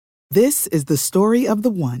This is the story of the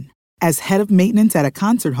one. As head of maintenance at a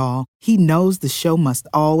concert hall, he knows the show must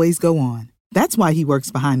always go on. That's why he works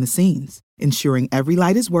behind the scenes, ensuring every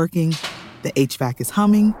light is working, the HVAC is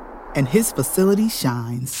humming, and his facility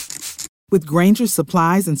shines. With Grainger's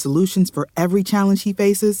supplies and solutions for every challenge he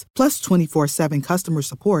faces, plus 24/7 customer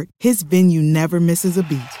support, his venue never misses a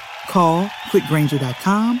beat. Call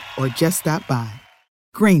quickgrainger.com or just stop by.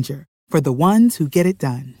 Grainger, for the ones who get it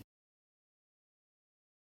done.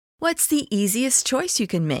 What's the easiest choice you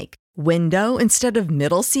can make? Window instead of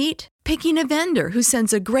middle seat? Picking a vendor who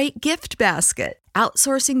sends a great gift basket?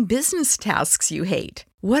 Outsourcing business tasks you hate?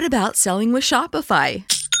 What about selling with Shopify?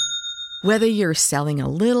 Whether you're selling a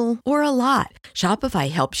little or a lot,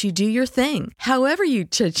 Shopify helps you do your thing, however you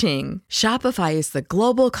cha-ching. Shopify is the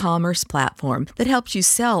global commerce platform that helps you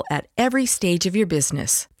sell at every stage of your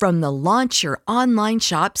business. From the launch your online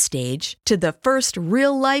shop stage to the first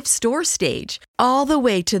real-life store stage, all the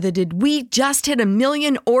way to the did we just hit a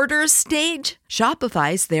million orders stage.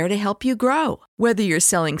 Shopify's there to help you grow. Whether you're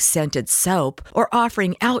selling scented soap or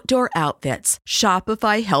offering outdoor outfits,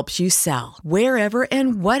 Shopify helps you sell. Wherever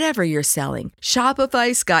and whatever you're selling,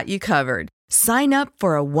 Shopify's got you covered. Sign up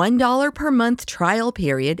for a $1 per month trial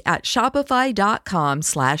period at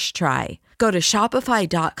shopify.com/try. Go to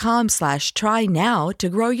shopify.com/try now to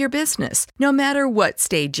grow your business, no matter what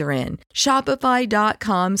stage you're in.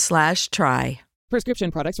 Shopify.com/try.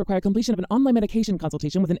 Prescription products require completion of an online medication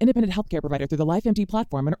consultation with an independent healthcare provider through the LifeMD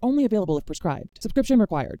platform and are only available if prescribed. Subscription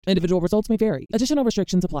required. Individual results may vary. Additional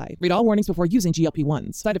restrictions apply. Read all warnings before using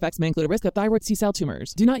GLP-1s. Side effects may include a risk of thyroid C-cell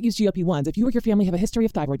tumors. Do not use GLP-1s if you or your family have a history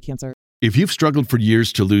of thyroid cancer. If you've struggled for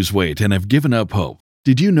years to lose weight and have given up hope,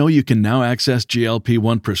 did you know you can now access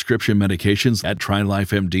GLP-1 prescription medications at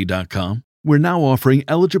TryLifeMD.com? We're now offering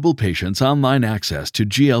eligible patients online access to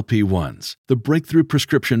GLP-1s, the breakthrough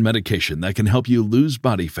prescription medication that can help you lose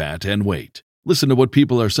body fat and weight. Listen to what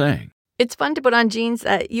people are saying. It's fun to put on jeans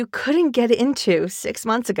that you couldn't get into 6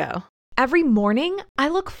 months ago. Every morning, I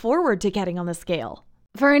look forward to getting on the scale.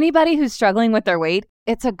 For anybody who's struggling with their weight,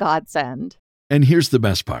 it's a godsend. And here's the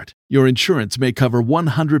best part. Your insurance may cover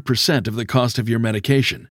 100% of the cost of your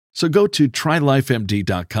medication. So go to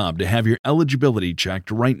TryLifeMD.com to have your eligibility checked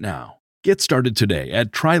right now. Get started today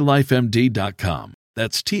at TryLifeMD.com.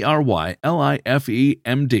 That's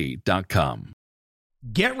TryLifeMD.com.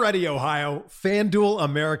 Get ready, Ohio. FanDuel,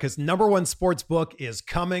 America's #1 sports book, is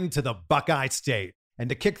coming to the Buckeye State. And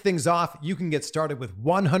to kick things off, you can get started with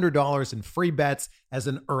 $100 in free bets as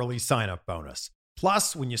an early sign-up bonus.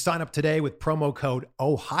 Plus, when you sign up today with promo code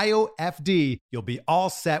OhioFD, you'll be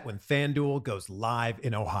all set when FanDuel goes live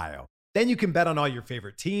in Ohio. Then you can bet on all your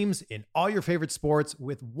favorite teams in all your favorite sports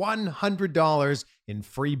with $100 in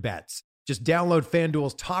free bets. Just download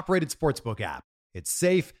FanDuel's top-rated sportsbook app. It's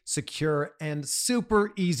safe, secure, and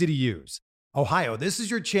super easy to use. Ohio, this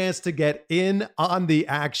is your chance to get in on the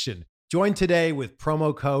action. Join today with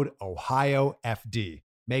promo code OhioFD.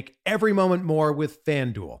 Make every moment more with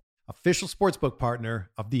FanDuel, official sportsbook partner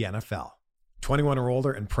of the NFL. 21 or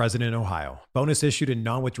older and present in Ohio. Bonus issued in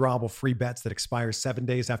non-withdrawable free bets that expire 7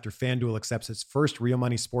 days after FanDuel accepts its first real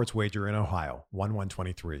money sports wager in Ohio,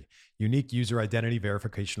 1/1/23. Unique user identity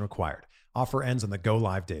verification required. Offer ends on the go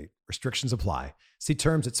live date. Restrictions apply. See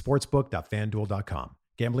terms at sportsbook.fanduel.com.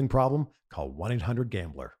 Gambling problem? Call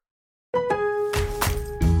 1-800-GAMBLER.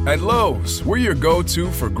 At Lowe's, we're your go-to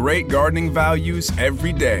for great gardening values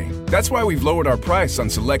every day. That's why we've lowered our price on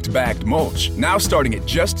select bagged mulch, now starting at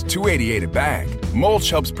just $2.88 a bag. Mulch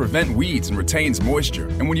helps prevent weeds and retains moisture.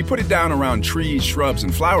 And when you put it down around trees, shrubs,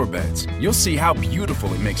 and flower beds, you'll see how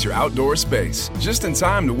beautiful it makes your outdoor space. Just in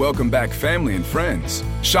time to welcome back family and friends.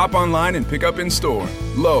 Shop online and pick up in store.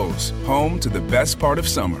 Lowe's, home to the best part of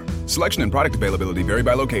summer. Selection and product availability vary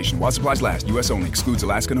by location. While supplies last, U.S. only. Excludes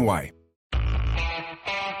Alaska and Hawaii.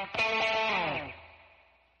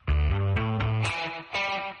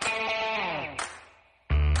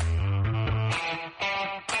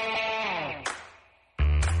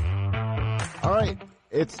 All right,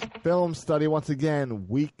 it's film study once again,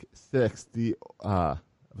 week 6. I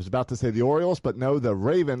was about to say the Orioles, but no, the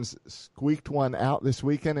Ravens squeaked one out this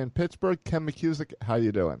weekend in Pittsburgh. Ken McCusick, how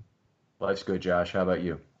you doing? Life's good, Josh. How about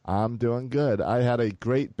you? I'm doing good. I had a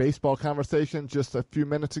great baseball conversation just a few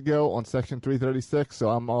minutes ago on Section 336,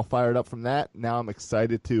 so I'm all fired up from that. Now I'm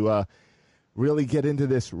excited to really get into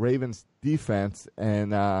this Ravens defense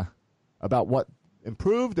and about what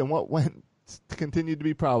improved and what went continued to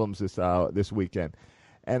be problems this weekend.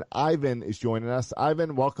 And Ivan is joining us.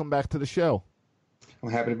 Ivan, welcome back to the show.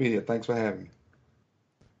 I'm happy to be here. Thanks for having me.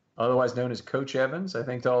 Otherwise known as Coach Evans, I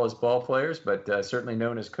think, to all his ball players, but certainly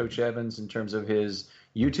known as Coach Evans in terms of his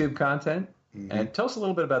YouTube content. Mm-hmm. And tell us a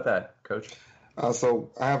little bit about that, Coach.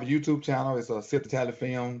 So I have a YouTube channel. It's Sip the Tally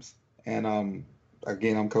Films. And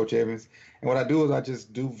again, I'm Coach Evans. And what I do is I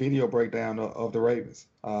just do video breakdown of the Ravens,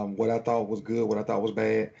 what I thought was good, what I thought was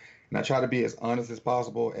bad. And I try to be as honest as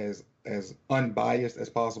possible, as unbiased as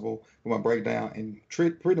possible with my breakdown, and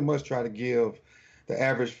pretty much try to give the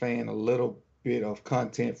average fan a little bit of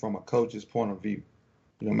content from a coach's point of view.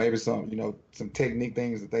 Maybe some technique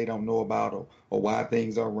things that they don't know about, or why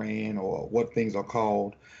things are ran, or what things are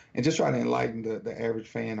called, and just try to enlighten the average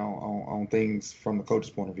fan on things from the coach's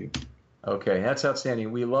point of view. Okay, that's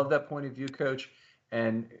outstanding. We love that point of view, Coach.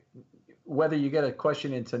 And whether you get a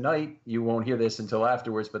question in tonight, you won't hear this until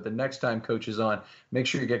afterwards, but the next time Coach is on, make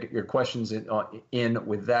sure you get your questions in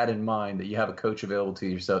with that in mind, that you have a coach available to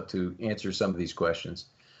yourself to answer some of these questions.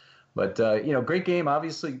 But, great game.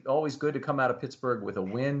 Obviously, always good to come out of Pittsburgh with a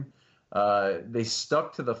win. They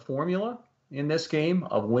stuck to the formula in this game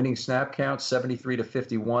of winning snap count,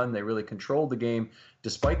 73-51. They really controlled the game,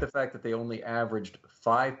 despite the fact that they only averaged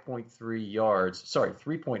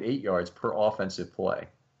 3.8 yards per offensive play.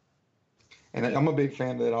 And I'm a big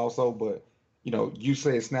fan of that also, but, you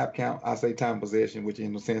say snap count, I say time possession, which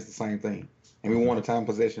in a sense the same thing. And we won a time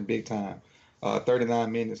possession big time.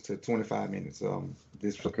 39 minutes to 25 minutes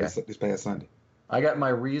this past Sunday. I got my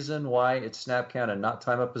reason why it's snap count and not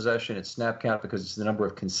time of possession. It's snap count because it's the number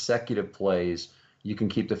of consecutive plays you can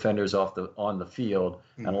keep defenders on the field.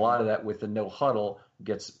 Mm-hmm. And a lot of that with the no huddle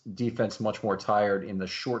gets defense much more tired in the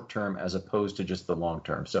short term as opposed to just the long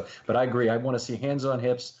term. So, but I agree. I want to see hands on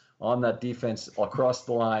hips on that defense across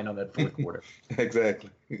the line on that fourth quarter.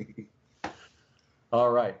 Exactly. All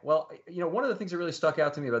right. Well, one of the things that really stuck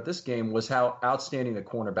out to me about this game was how outstanding the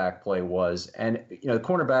cornerback play was. And, the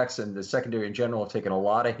cornerbacks and the secondary in general have taken a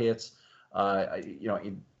lot of hits.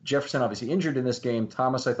 Jefferson obviously injured in this game.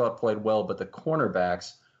 Thomas, I thought, played well. But the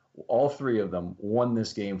cornerbacks, all three of them, won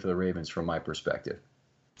this game for the Ravens from my perspective.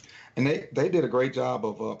 And they did a great job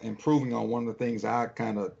of improving on one of the things I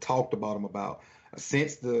kind of talked about them about.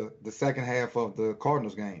 Since the second half of the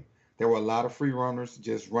Cardinals game, there were a lot of free runners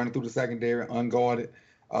just running through the secondary, unguarded.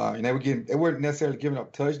 And they weren't necessarily giving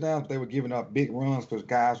up touchdowns, but they were giving up big runs because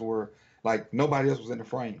guys were like nobody else was in the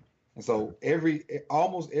frame. And so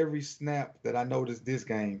almost every snap that I noticed this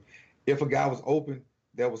game, if a guy was open,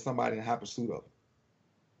 there was somebody in high pursuit of him.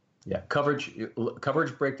 Yeah, coverage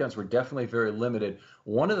breakdowns were definitely very limited.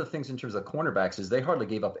 One of the things in terms of cornerbacks is they hardly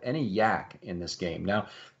gave up any yak in this game. Now,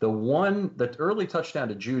 the early touchdown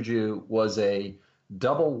to Juju was a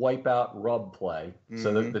double wipeout rub play. Mm-hmm.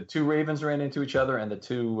 So the two Ravens ran into each other, and the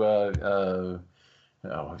two the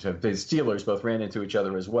Steelers both ran into each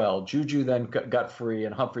other as well. Juju then got free,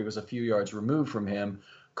 and Humphrey was a few yards removed from him,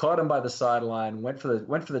 caught him by the sideline, went for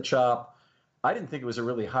the chop. I didn't think it was a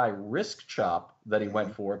really high-risk chop that he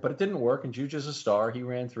went for, but it didn't work, and Juju's a star. He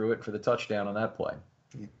ran through it for the touchdown on that play.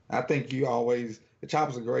 I think the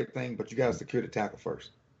chop is a great thing, but you got to secure the tackle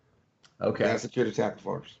first. Okay. You got to secure the tackle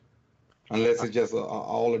first, unless it's just an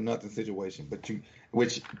all-or-nothing situation,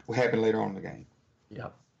 which happened later on in the game. Yeah.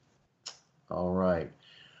 All right.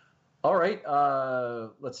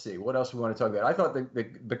 Let's see. What else we want to talk about? I thought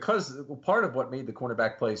because part of what made the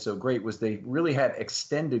cornerback play so great was they really had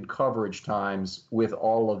extended coverage times with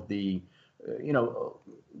all of the,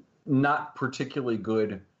 not particularly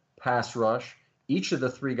good pass rush. Each of the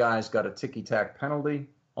three guys got a ticky-tack penalty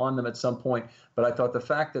on them at some point, but I thought the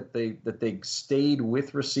fact that they stayed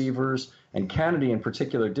with receivers, and Kennedy in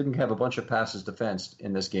particular didn't have a bunch of passes defensed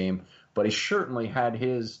in this game, but he certainly had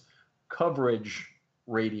his coverage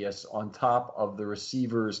radius on top of the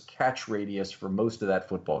receiver's catch radius for most of that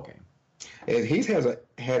football game. And he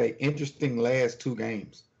had an interesting last two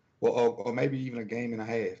games, or maybe even a game and a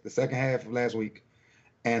half. The second half of last week,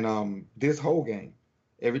 and this whole game.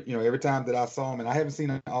 Every time that I saw him, and I haven't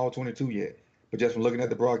seen all 22 yet, but just from looking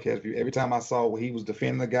at the broadcast view, every time I saw where he was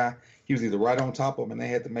defending the guy, he was either right on top of him, and they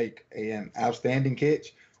had to make an outstanding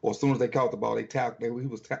catch, or as soon as they caught the ball,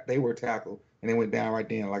 they were tackled, and they went down right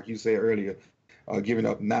then, like you said earlier. Giving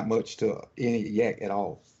up not much to any yak at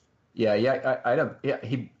all.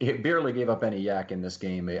 He barely gave up any yak in this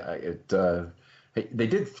game. They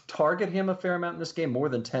did target him a fair amount in this game, more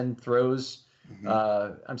than 10 throws.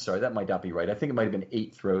 Mm-hmm. I'm sorry, that might not be right. I think it might have been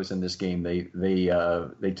 8 throws in this game.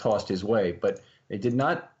 They tossed his way, but they did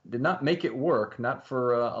not make it work. Not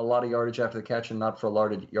for a lot of yardage after the catch, and not for a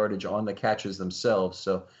lot of yardage on the catches themselves.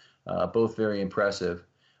 So both very impressive.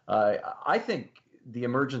 I think the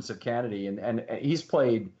emergence of Kennedy, and he's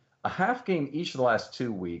played a half game each of the last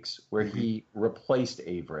 2 weeks where he replaced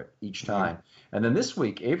Averett each time. Mm-hmm. And then this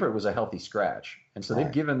week, Averett was a healthy scratch. And so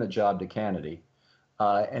they've given the job to Kennedy.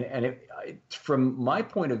 From my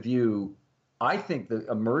point of view, I think the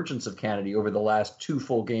emergence of Kennedy over the last 2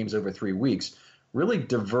 full games over 3 weeks really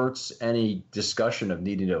diverts any discussion of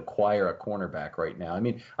needing to acquire a cornerback right now. I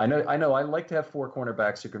mean, I know I like to have 4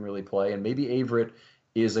 cornerbacks who can really play, and maybe Averett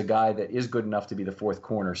is a guy that is good enough to be the 4th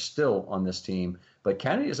corner still on this team, but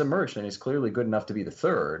Kennedy has emerged and is clearly good enough to be the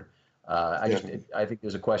 3rd. I think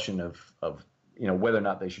there's a question of whether or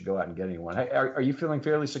not they should go out and get anyone. Are you feeling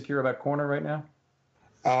fairly secure about corner right now?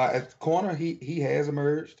 At corner, he has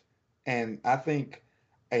emerged, and I think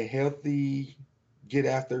a healthy get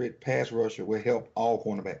after it pass rusher will help all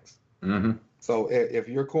cornerbacks. Mm-hmm. So if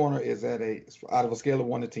your corner is out of a scale of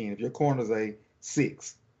 1 to 10, if your corner is a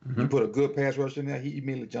 6, you put a good pass rusher in there, he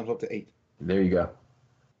immediately jumps up to 8. There you go.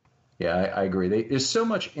 Yeah, I agree. There's so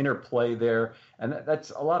much interplay there, and that's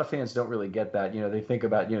a lot of fans don't really get that. They think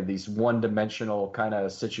about these one-dimensional kind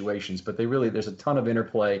of situations, but there's a ton of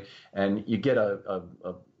interplay, and you get a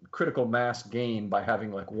critical mass gain by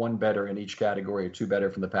having like 1 better in each category or 2 better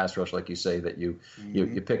from the pass rush, like you say, that you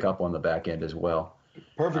pick up on the back end as well.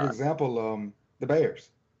 Perfect example, the Bears.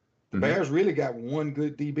 The Bears really got 1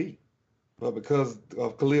 good DB, but because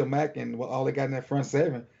of Khalil Mack and all they got in that front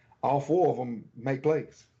 7, all 4 of them make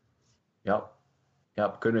plays.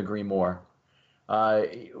 Yep. Couldn't agree more.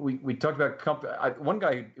 We talked about one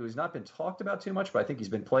guy who's not been talked about too much, but I think he's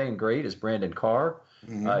been playing great is Brandon Carr.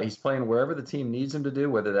 He's playing wherever the team needs him to do,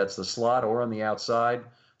 whether that's the slot or on the outside.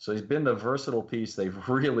 So he's been the versatile piece they've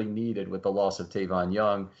really needed with the loss of Tavon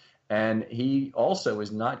Young. And he also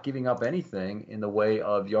is not giving up anything in the way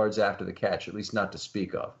of yards after the catch, at least not to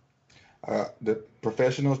speak of. The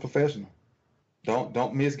professional is professional.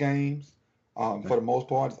 Don't miss games. For the most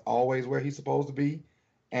part, it's always where he's supposed to be,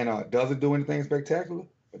 and doesn't do anything spectacular,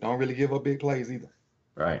 but don't really give up big plays either.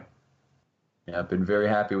 Right. Yeah, I've been very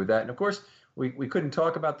happy with that. And, of course, we couldn't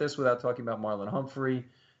talk about this without talking about Marlon Humphrey.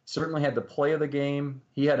 Certainly had the play of the game.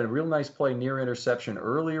 He had a real nice play near interception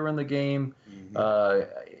earlier in the game.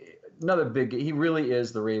 Another big – he really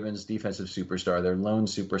is the Ravens' defensive superstar, their lone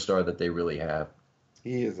superstar that they really have.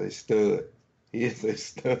 He is a stud.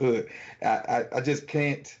 I just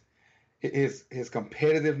can't – his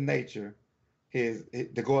competitive nature,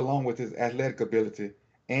 to go along with his athletic ability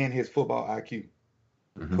and his football IQ.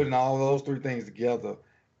 Putting all those 3 things together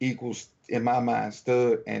equals, in my mind,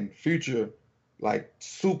 stud and future like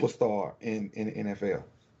superstar in NFL.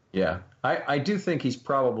 Yeah, I do think he's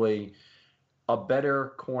probably a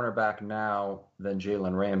better cornerback now than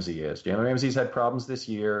Jalen Ramsey is. Jalen Ramsey's had problems this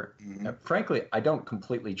year. Frankly, I don't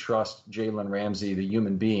completely trust Jalen Ramsey, the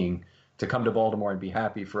human being, to come to Baltimore and be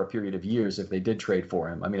happy for a period of years if they did trade for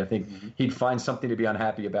him. I mean, I think he'd find something to be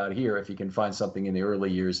unhappy about here if he can find something in the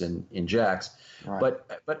early years in Jax. Right.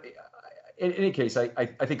 But in any case, I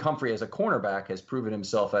think Humphrey as a cornerback has proven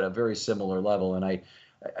himself at a very similar level, and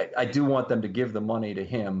I do want them to give the money to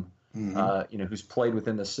him, who's played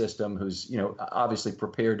within the system, who's obviously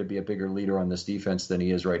prepared to be a bigger leader on this defense than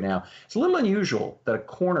he is right now. It's a little unusual that a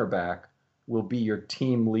cornerback will be your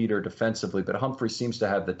team leader defensively, but Humphrey seems to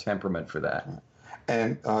have the temperament for that.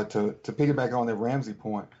 And to piggyback on the Ramsey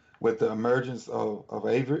point, with the emergence of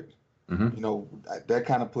Averett, that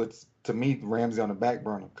kind of puts, to me, Ramsey on the back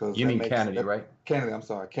burner. You mean Kennedy, right? Kennedy on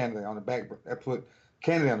the back burner. That put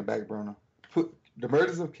Kennedy on the back burner. Put the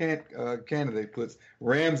emergence of Kennedy puts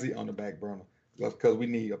Ramsey on the back burner because we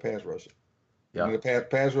need a pass rusher. Yeah, the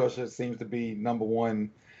pass rusher seems to be number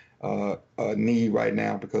one need right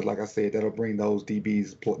now because, like I said, that'll bring those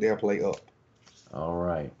DBs their play up. All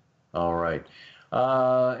right.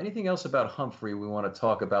 Anything else about Humphrey we want to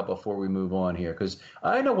talk about before we move on here? Because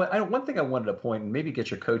one thing I wanted to point and maybe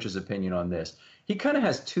get your coach's opinion on this. He kind of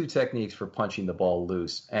has 2 techniques for punching the ball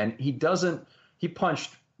loose, and he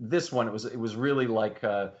punched this one. It was really like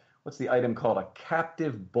what's the item called? A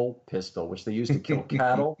captive bolt pistol, which they use to kill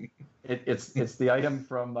cattle. It's the item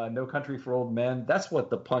from No Country for Old Men. That's what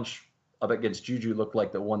the punch up against Juju looked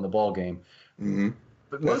like that won the ball game.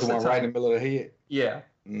 But that's the one right in the middle of the head. Yeah.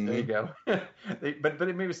 There you go. but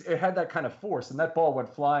it had that kind of force, and that ball went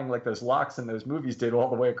flying like those locks in those movies did all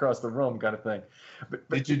the way across the room, kind of thing. But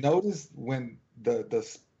did you notice when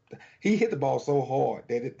he hit the ball so hard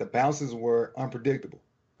that the bounces were unpredictable?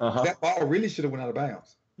 That ball really should have went out of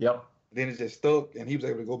bounds. Yep. Then it just stuck, and he was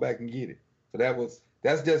able to go back and get it. So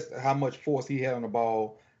that's just how much force he had on the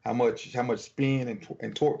ball, how much spin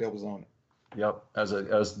and torque that was on it. Yep,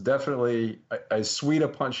 as definitely as sweet a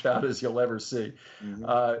punch out as you'll ever see.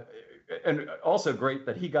 And also great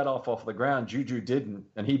that he got off the ground. Juju didn't,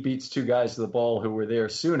 and he beats 2 guys to the ball who were there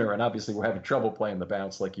sooner, and obviously we're having trouble playing the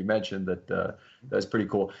bounce, like you mentioned. That's pretty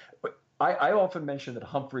cool. But I often mention that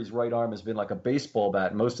Humphrey's right arm has been like a baseball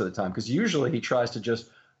bat most of the time, because usually he tries to just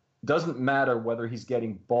doesn't matter whether he's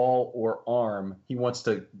getting ball or arm. He wants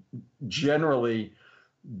to generally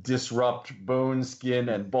disrupt bone, skin,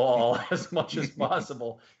 and ball as much as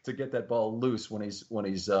possible to get that ball loose when he's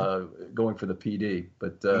going for the PD.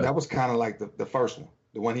 But that was kind of like the first one,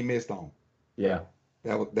 the one he missed on. Yeah,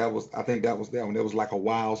 that was I think that was that one. It was like a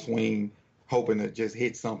wild swing, hoping to just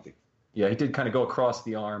hit something. Yeah, he did kind of go across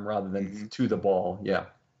the arm rather than to the ball. Yeah.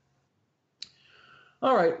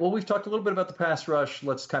 All right. Well, we've talked a little bit about the pass rush.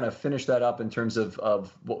 Let's kind of finish that up in terms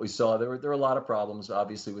of what we saw. There were a lot of problems,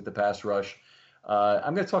 obviously, with the pass rush.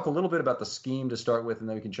 I'm going to talk a little bit about the scheme to start with, and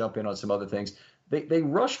then we can jump in on some other things. They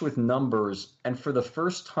rushed with numbers, and for the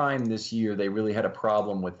first time this year, they really had a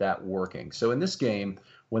problem with that working. So in this game,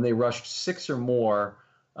 when they rushed 6 or more,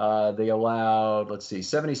 they allowed,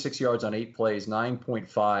 76 yards on 8 plays,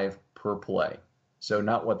 9.5 per play. So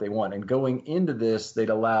not what they want. And going into this,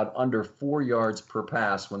 they'd allowed under 4 yards per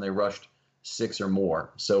pass when they rushed 6 or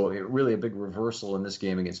more. So really a big reversal in this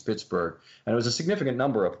game against Pittsburgh. And it was a significant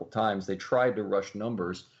number of times they tried to rush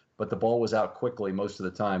numbers, but the ball was out quickly most of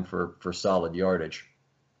the time for solid yardage.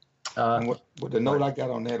 What the note I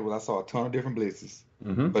got on that was I saw a ton of different blitzes,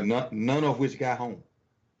 but none of which got home.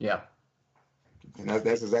 Yeah. And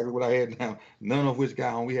that's exactly what I had now. None of which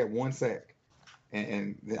got home. We had 1 sack.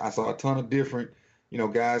 And I saw a ton of different,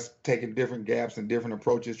 guys taking different gaps and different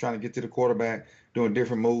approaches, trying to get to the quarterback, doing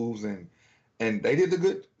different moves, and they did a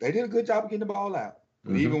good job of getting the ball out.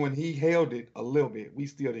 But even when he held it a little bit, we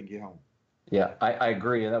still didn't get home. Yeah, I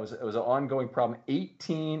agree, and it was an ongoing problem.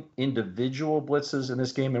 18 individual blitzes in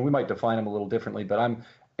this game, and we might define them a little differently. But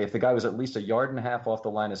if the guy was at least 1.5 yards off the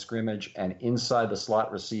line of scrimmage and inside the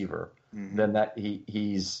slot receiver, then that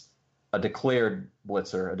he's a declared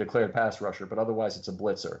blitzer, a declared pass rusher, but otherwise it's a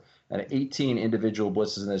blitzer. And 18 individual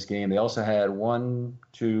blitzes in this game. They also had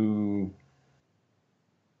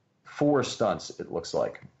 4 stunts, it looks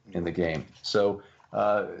like, in the game. So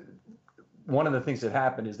one of the things that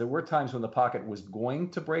happened is there were times when the pocket was going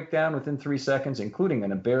to break down within 3 seconds, including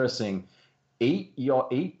an embarrassing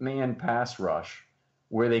 8-man pass rush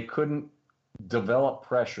where they couldn't develop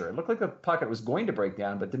pressure. It looked like the pocket was going to break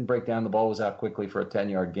down, but didn't break down. The ball was out quickly for a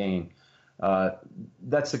 10-yard gain.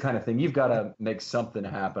 That's the kind of thing. You've got to make something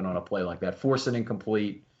happen on a play like that. Force an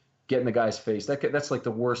incomplete, get in the guy's face. That's like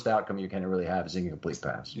the worst outcome you can really have is an incomplete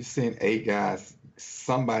pass. You're seeing 8 guys.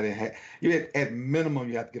 At minimum,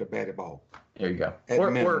 you have to get a batted ball. There you go. You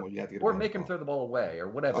have to get a batted ball. Or make him throw the ball away or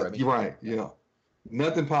whatever. You're right. Yeah.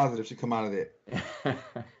 Nothing positive should come out of that.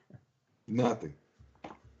 Nothing.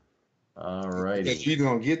 All right. You're either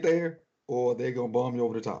going to get there or they're going to bomb you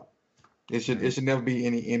over the top. It should never be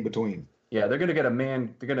any in between. Yeah, they're going to get a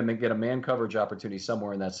man coverage opportunity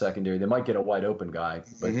somewhere in that secondary. They might get a wide open guy,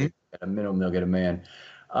 but at a minimum they'll get a man.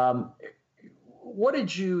 What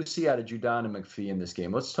did you see out of Judon and McPhee in this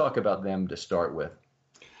game? Let's talk about them to start with.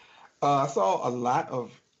 I saw a lot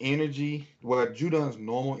of energy. Well, Judon's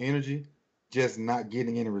normal energy, just not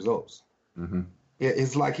getting any results.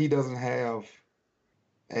 It's like he doesn't have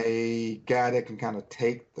a guy that can kind of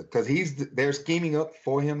take because they're scheming up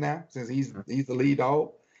for him now since he's the lead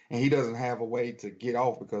dog, and he doesn't have a way to get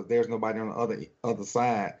off because there's nobody on the other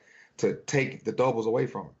side to take the doubles away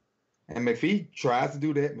from him. And McPhee tries to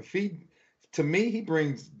do that. McPhee, to me, he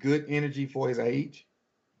brings good energy for his age,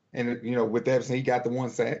 and with that, he got the 1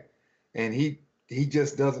 sack, and he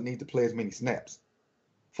just doesn't need to play as many snaps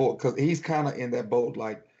because he's kind of in that boat.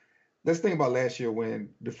 Like, let's think about last year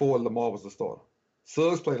before Lamar was the starter.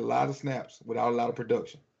 Suggs played a lot of snaps without a lot of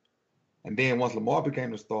production. And then once Lamar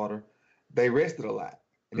became the starter, they rested a lot.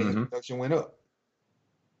 And then his production went up.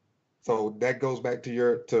 So that goes back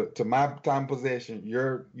to my time possession,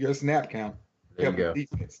 your snap count. There you go.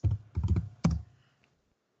 Defense.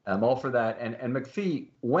 I'm all for that. And McPhee,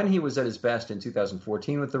 when he was at his best in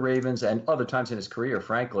 2014 with the Ravens and other times in his career,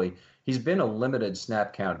 frankly, he's been a limited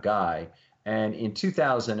snap count guy. And in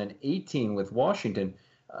 2018 with Washington,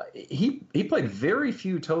 he played very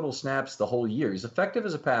few total snaps the whole year. He's effective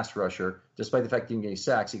as a pass rusher, despite the fact he didn't get any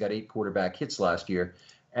sacks. He got 8 quarterback hits last year.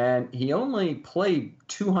 And he only played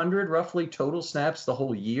 200 roughly total snaps the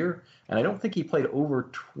whole year. And I don't think he played over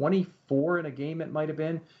 24 in a game, it might have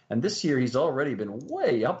been. And this year he's already been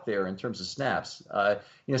way up there in terms of snaps.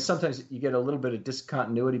 Sometimes you get a little bit of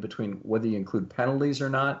discontinuity between whether you include penalties or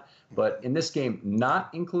not. But in this game,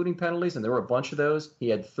 not including penalties, and there were a bunch of those, he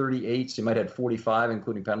had 38, so he might have had 45,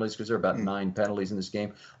 including penalties, because there are about 9 penalties in this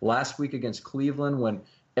game. Last week against Cleveland, when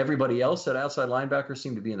everybody else at outside linebacker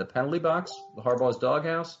seemed to be in the penalty box, the Harbaugh's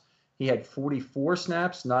doghouse, he had 44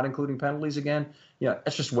 snaps, not including penalties again.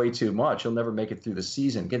 That's just way too much. He'll never make it through the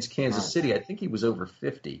season. Against Kansas City, I think he was over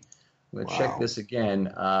 50. I'm going to check this again.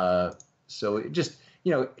 So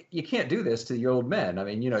you can't do this to your old men. I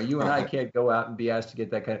mean, you and I can't go out and be asked to get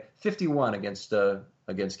that kind of 51 against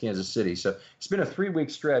Kansas City. So it's been a 3-week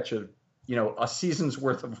stretch of, a season's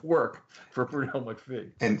worth of work for Pernell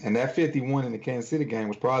McPhee. And that 51 in the Kansas City game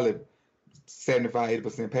was probably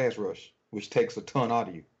 75-80% pass rush, which takes a ton out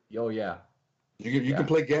of you. Oh, yeah. You can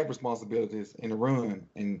play gap responsibilities in the run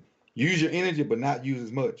and use your energy, but not use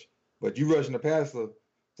as much. But you rushing the passer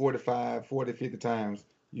 45, 40, 50 times,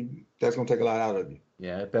 that's going to take a lot out of you.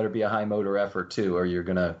 Yeah, it better be a high motor effort too, or you're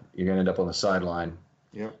gonna end up on the sideline.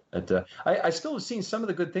 Yeah. I still have seen some of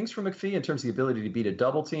the good things from McPhee in terms of the ability to beat a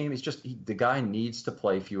double team. It's just the guy needs to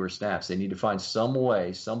play fewer snaps. They need to find some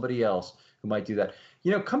way, somebody else who might do that.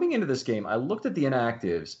 Coming into this game, I looked at the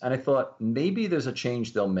inactives and I thought maybe there's a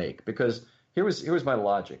change they'll make, because here was my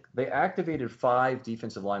logic. They activated 5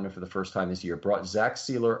 defensive linemen for the first time this year, brought Zach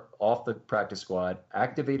Sieler off the practice squad,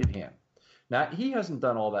 activated him. Now, he hasn't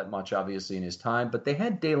done all that much, obviously, in his time, but they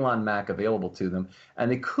had Daylon Mack available to them,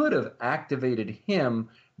 and they could have activated him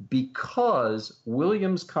because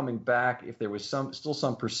Williams coming back, if there was still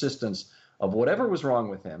some persistence of whatever was wrong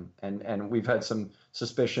with him, and we've had some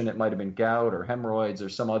suspicion it might have been gout or hemorrhoids or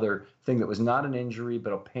some other thing that was not an injury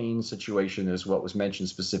but a pain situation is what was mentioned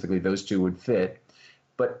specifically. Those two would fit.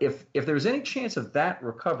 But if there's any chance of that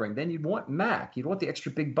recovering, then you'd want Mack. You'd want the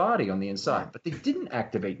extra big body on the inside. But they didn't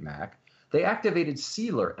activate Mack. They activated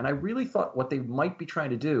Sieler, and I really thought what they might be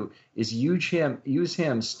trying to do is use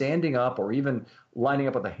him standing up or even lining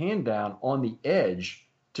up with a hand down on the edge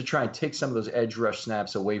to try and take some of those edge rush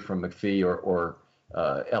snaps away from McPhee or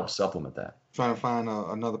help supplement that. Trying to find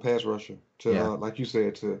another pass rusher to, like you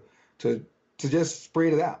said, to just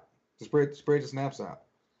spread it out, to spread the snaps out.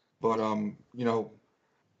 But and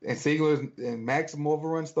Sieler and Max more of a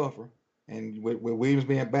run stuffer, and with Williams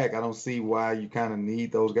being back, I don't see why you kind of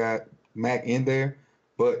need those guys. Mack in there,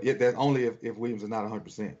 but that's only if Williams is not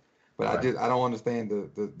 100%. But right. I don't understand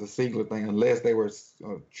the Sieler thing unless they were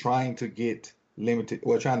trying to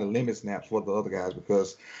limit snaps for the other guys,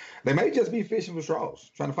 because they may just be fishing for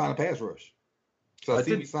straws, trying to find a pass rush. So I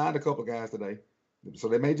see we signed a couple of guys today, so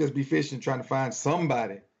they may just be fishing, trying to find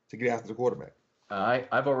somebody to get after the quarterback.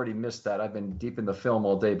 I've already missed that. I've been deep in the film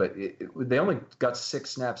all day, but they only got 6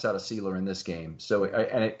 snaps out of Sieler in this game. So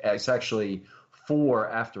it's actually 4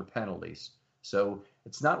 after penalties. So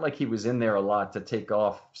it's not like he was in there a lot to take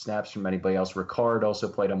off snaps from anybody else. Ricard also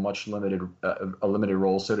played a much limited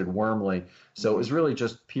role. So did Wormley. So it was really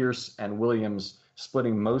just Pierce and Williams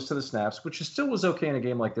splitting most of the snaps, which still was okay in a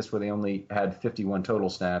game like this where they only had 51 total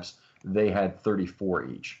snaps. They had 34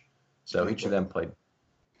 each. So each of them played,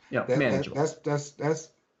 manageable. That's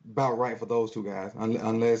about right for those two guys,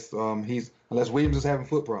 unless Williams is having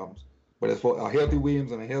foot problems. But as for a healthy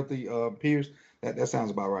Williams and a healthy Pierce, that sounds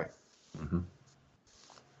about right. Mm-hmm.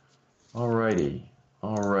 All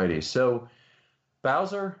righty. So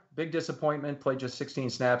Bowser, big disappointment, played just 16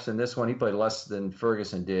 snaps in this one. He played less than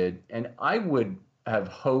Ferguson did. And I would have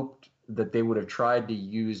hoped that they would have tried to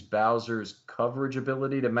use Bowser's coverage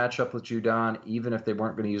ability to match up with Judon, even if they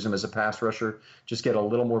weren't going to use him as a pass rusher. Just get a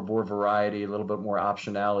little more variety, a little bit more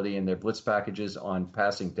optionality in their blitz packages on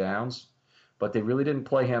passing downs. But they really didn't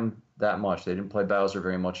play him that much. They didn't play Bowser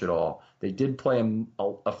very much at all. They did play him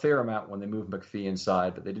a fair amount when they moved McPhee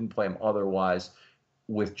inside, but they didn't play him otherwise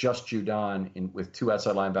with just Judon with 2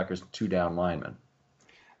 outside linebackers and 2 down linemen.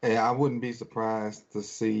 Hey, I wouldn't be surprised to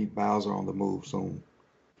see Bowser on the move soon.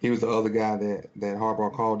 He was the other guy that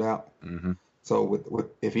Harbaugh called out. Mm-hmm. So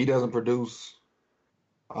if he doesn't produce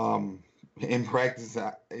in practice,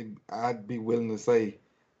 I'd be willing to say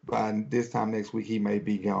by this time next week he may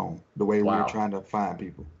be gone. The way we're trying to find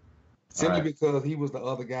people, simply because he was the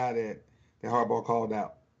other guy that Harbaugh called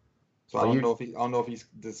out. So I don't know if he's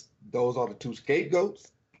just, those are the 2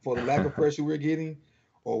 scapegoats for the lack of pressure we're getting,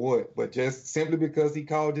 or what. But just simply because he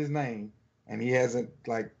called his name and he hasn't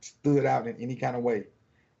stood out in any kind of way,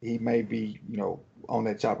 he may be on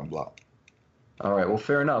that chopping block. All right. Well,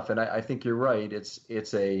 fair enough. And I think you're right.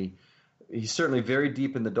 He's certainly very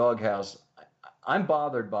deep in the doghouse. I'm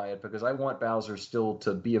bothered by it because I want Bowser still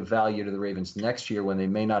to be of value to the Ravens next year when they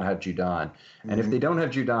may not have Judon. And if they don't have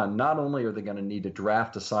Judon, not only are they going to need to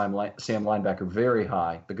draft a Sam linebacker very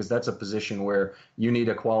high, because that's a position where you need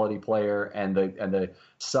a quality player, and the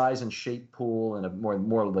size and shape pool and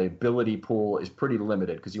more of the ability pool is pretty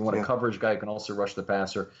limited, because you want a coverage guy who can also rush the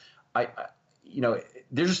passer.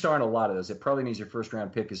 There just aren't a lot of those. It probably means your first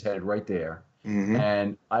round pick is headed right there. Mm-hmm.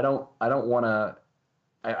 And I don't want to.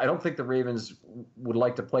 I don't think the Ravens would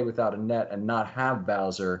like to play without a net and not have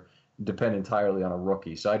Bowser depend entirely on a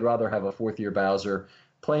rookie. So I'd rather have a 4th-year Bowser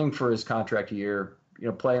playing for his contract year,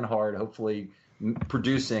 playing hard, hopefully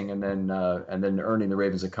producing and then earning the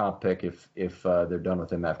Ravens a comp pick if they're done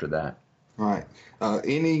with him after that. Right.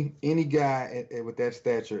 Any guy with that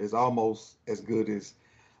stature is almost as good as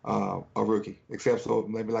a rookie, except so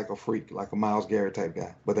maybe like a freak, like a Myles Garrett type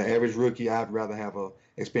guy. But the average rookie, I'd rather have a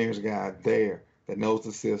experienced guy there that knows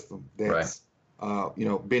the system, that's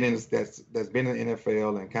been in that's been in the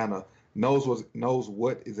NFL and kind of knows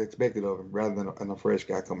what is expected of him, rather than a fresh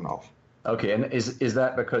guy coming off. Okay, and is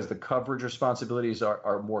that because the coverage responsibilities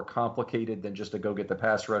are more complicated than just to go get the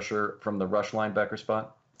pass rusher from the rush linebacker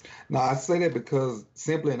spot? No, I say that because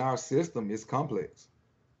simply in our system, it's complex.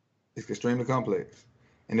 It's extremely complex.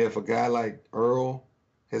 And if a guy like Earl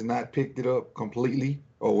has not picked it up completely,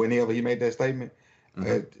 or whenever he made that statement,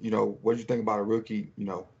 what do you think about a rookie,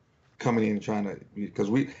 coming in and trying to, because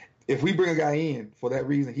if we bring a guy in for that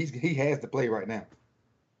reason, he has to play right now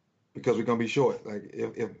because we're going to be short. Like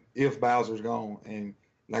if Bowser's gone, and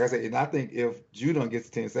like I said, and I think if Judon gets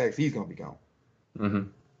 10 sacks, he's going to be gone. Mm-hmm.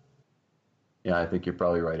 Yeah, I think you're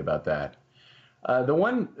probably right about that. The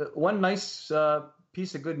one nice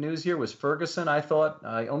piece of good news here was Ferguson. I thought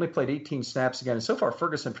I only played 18 snaps again, and so far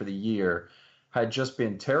Ferguson for the year had just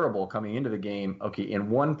been terrible coming into the game. Okay, in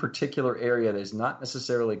one particular area that is not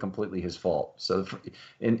necessarily completely his fault. So,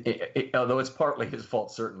 although it's partly his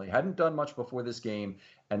fault, certainly hadn't done much before this game,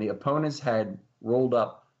 and the opponents had rolled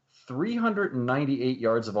up 398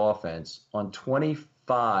 yards of offense on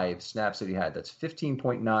 25 snaps that he had. That's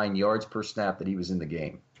 15.9 yards per snap that he was in the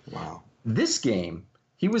game. Wow. This game,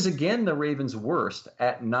 he was again the Ravens' worst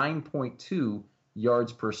at 9.2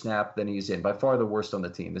 yards per snap than he's in. By far the worst on the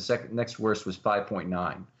team. The next worst was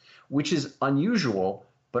 5.9, which is unusual,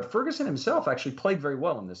 but Ferguson himself actually played very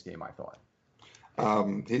well in this game, I thought.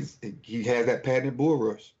 He has that patented bull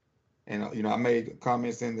rush. And, I made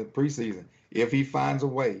comments in the preseason. If he finds a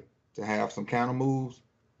way to have some counter moves,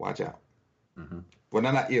 watch out. Mm-hmm. Well,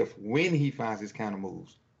 not if. When he finds his counter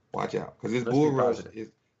moves, watch out. Because his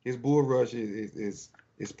bull rush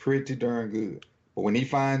is pretty darn good. But when he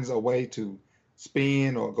finds a way to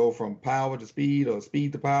spin or go from power to speed or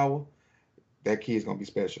speed to power, that kid's going to be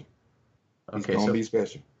special. He's going to be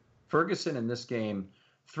special. Ferguson in this game,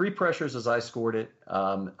 3 pressures as I scored it.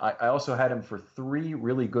 I also had him for 3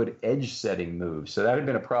 really good edge-setting moves. So that had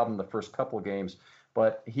been a problem the first couple of games.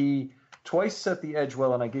 But he twice set the edge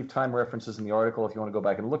well, and I gave time references in the article if you want to go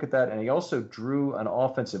back and look at that. And he also drew an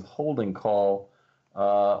offensive holding call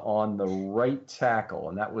on the right tackle,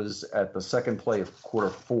 and that was at the second play of quarter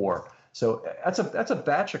 4. So that's a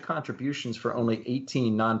batch of contributions for only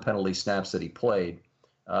 18 non-penalty snaps that he played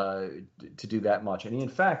to do that much. And he, in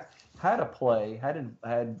fact,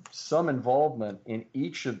 had some involvement in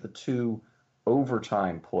each of the 2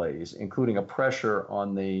 overtime plays, including a pressure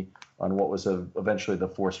on what was eventually the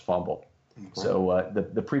forced fumble. Okay. So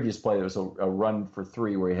the previous play, there was a run for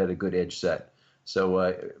 3 where he had a good edge set.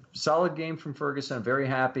 So solid game from Ferguson. I'm very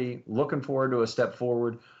happy. Looking forward to a step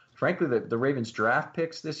forward. Frankly, the Ravens draft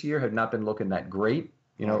picks this year have not been looking that great,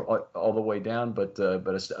 all the way down. But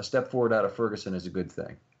a step forward out of Ferguson is a good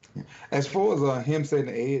thing. As far as him setting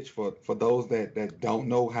the edge, for those that don't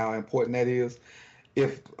know how important that is,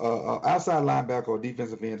 if outside linebacker or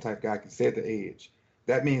defensive end type guy can set the edge,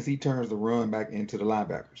 that means he turns the run back into the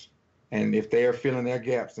linebackers. And if they're filling their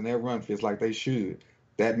gaps and their run fits like they should,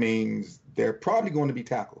 that means they're probably going to be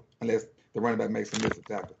tackled unless the running back makes a miss a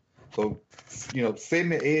tackle. So, setting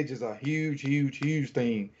the edge is a huge, huge, huge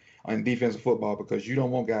thing in defensive football because you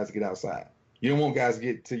don't want guys to get outside. You don't want guys to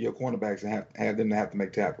get to your cornerbacks and have them to have to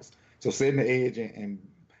make tackles. So setting the edge and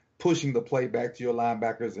pushing the play back to your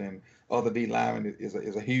linebackers and other D linemen is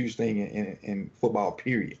a huge thing in football,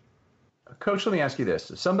 period. Coach, let me ask you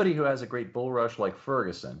this. Somebody who has a great bull rush like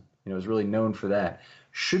Ferguson, is really known for that.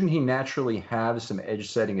 Shouldn't he naturally have some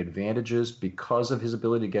edge-setting advantages because of his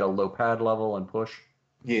ability to get a low pad level and push?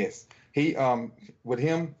 Yes. He with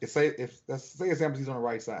him, say example he's on the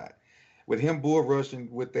right side. With him bull rushing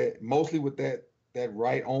mostly with that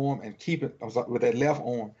right arm and with that left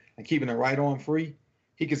arm and keeping the right arm free,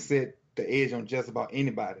 he can set the edge on just about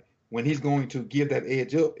anybody. When he's going to give that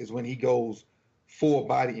edge up is when he goes full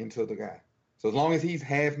body into the guy. So as long as he's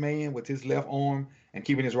half man with his left arm and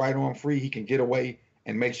keeping his right arm free, he can get away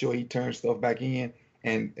and make sure he turns stuff back in.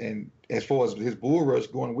 And as far as his bull rush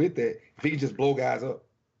going with that, if he can just blow guys up,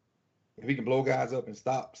 and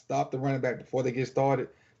stop the running back before they get started,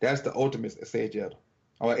 that's the ultimate edge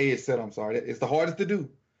setter. I'm sorry. It's the hardest to do.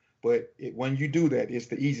 But when you do that, it's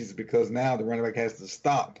the easiest because now the running back has to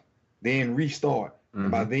stop, then restart. Mm-hmm.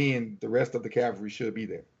 And by then, the rest of the cavalry should be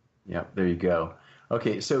there. Yeah, there you go.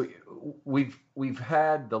 Okay, so we've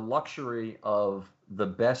had the luxury of the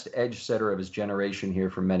best edge setter of his generation here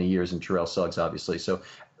for many years in Terrell Suggs, obviously. So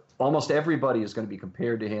almost everybody is going to be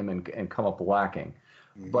compared to him and come up lacking.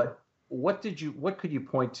 Mm-hmm. But what could you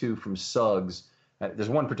point to from Suggs? There's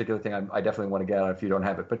one particular thing I definitely want to get out if you don't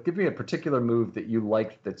have it, but give me a particular move that you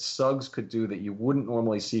liked that Suggs could do that you wouldn't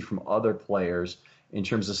normally see from other players in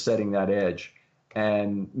terms of setting that edge,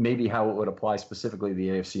 and maybe how it would apply specifically to the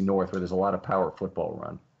AFC North where there's a lot of power football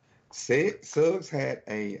run. Suggs had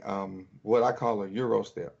a what I call a Euro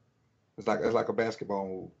step. It's like a basketball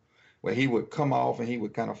move where he would come off and he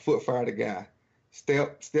would kind of foot fire the guy,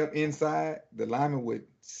 step inside, the lineman would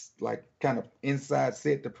like kind of inside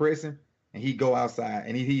set to press him, and he'd go outside,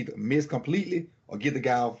 and he'd either miss completely or get the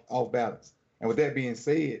guy off balance. And with that being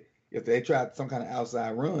said, if they tried some kind of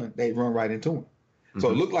outside run, they'd run right into him. Mm-hmm. So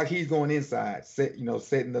it looked like he's going inside, setting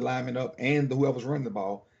the lineman up and whoever's running the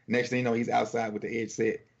ball. Next thing you know, he's outside with the edge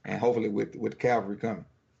set, and hopefully with cavalry coming.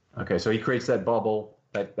 Okay, so he creates that bubble,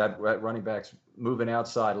 that running back's moving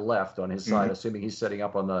outside left on his side, assuming he's setting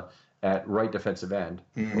up at right defensive end,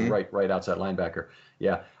 or right outside linebacker.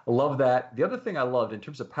 Yeah, I love that. The other thing I loved in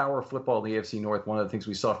terms of power football in the AFC North, one of the things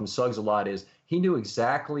we saw from Suggs a lot is he knew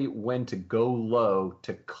exactly when to go low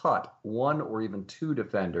to cut one or even two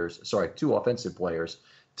offensive players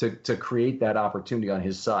to create that opportunity on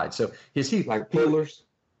his side. So like pullers?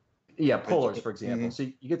 Yeah, pullers, for example. Mm-hmm. So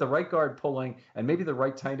you get the right guard pulling, and maybe the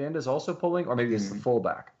right tight end is also pulling, or maybe it's the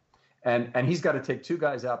fullback. And he's got to take two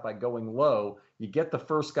guys out by going low. You get the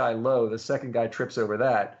first guy low, the second guy trips over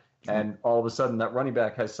that, and all of a sudden that running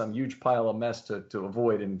back has some huge pile of mess to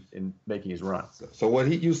avoid in making his run. So what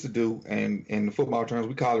he used to do, and in the football terms,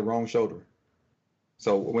 we call it wrong shoulder.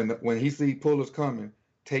 So when he see pullers coming,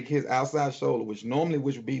 take his outside shoulder, which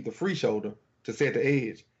would be the free shoulder, to set the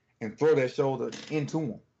edge, and throw that shoulder into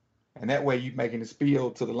him. And that way you're making the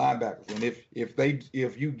spill to the linebackers. And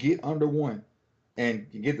if you get under one and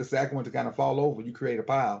you get the second one to kind of fall over, you create a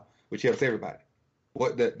pile, which helps everybody.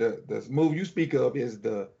 What the move you speak of is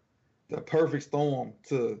the perfect storm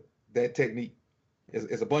to that technique.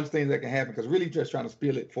 It's a bunch of things that can happen because really just trying to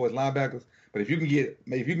spill it for his linebackers. But if you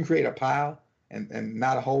can create a pile and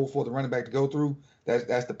not a hole for the running back to go through,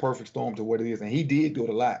 that's the perfect storm to what it is. And he did do it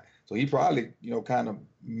a lot. So he probably, kind of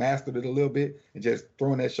mastered it a little bit and just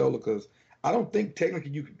throwing that shoulder, because I don't think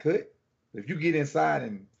technically you can cut. If you get inside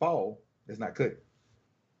and fall, it's not cutting.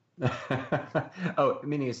 Oh,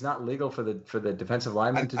 meaning it's not legal for the defensive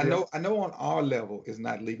lineman to do it? I know on our level it's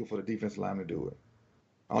not legal for the defensive lineman to do it.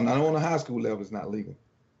 I know on the high school level it's not legal.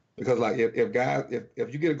 Because like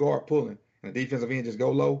if you get a guard pulling and the defensive end just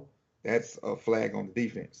go low, that's a flag on the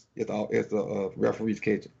defense. It's the referee's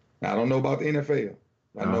catching. Now I don't know about the NFL.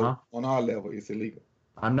 I know on our level it's illegal.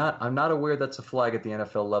 I'm not aware that's a flag at the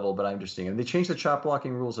NFL level, but I understand. And they changed the chop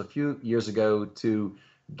blocking rules a few years ago to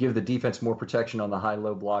give the defense more protection on the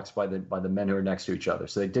high-low blocks by the men who are next to each other.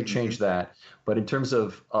 So they did change that. But in terms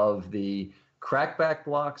of the crackback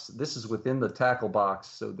blocks, this is within the tackle box.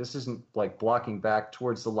 So this isn't like blocking back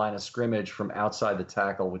towards the line of scrimmage from outside the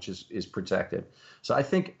tackle, which is protected. So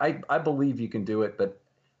I believe you can do it, but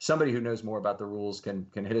somebody who knows more about the rules can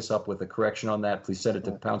hit us up with a correction on that. Please send it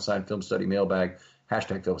to # Film Study Mailbag,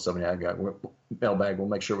 #Phil70 Mailbag. We'll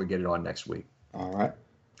make sure we get it on next week. All right.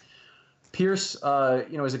 Pierce, is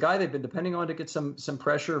a guy they've been depending on to get some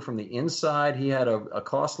pressure from the inside. He had a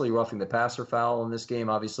costly roughing the passer foul in this game.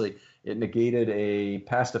 Obviously, it negated a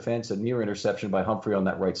pass defense, a near interception by Humphrey on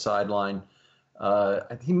that right sideline.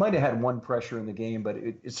 He might have had one pressure in the game, but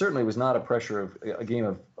it certainly was not a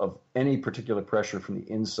game of any particular pressure from the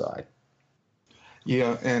inside.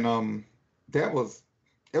 Yeah, and it was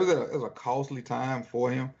a costly time for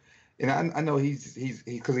him. And I know he's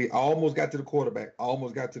because he almost got to the quarterback. And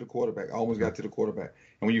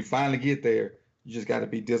when you finally get there, you just got to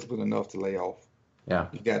be disciplined enough to lay off. Yeah,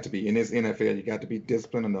 you got to be in this NFL. You got to be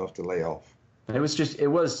disciplined enough to lay off. And it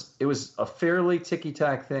was a fairly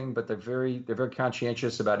ticky-tack thing, but they're very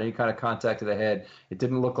conscientious about any kind of contact to the head. It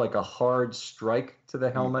didn't look like a hard strike to the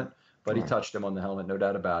helmet, but he touched him on the helmet, no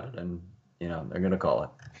doubt about it. And they're going to call it.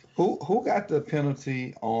 Who got the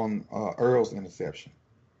penalty on Earl's interception?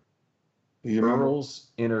 Do you remember? Earl's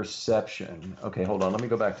interception. Okay, hold on. Let me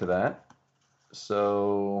go back to that.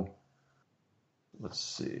 So let's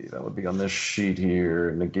see. That would be on this sheet here.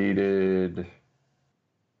 Negated.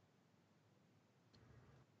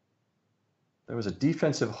 There was a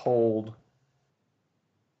defensive hold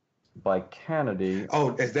by Kennedy.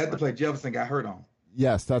 Oh, is that the play Jefferson got hurt on?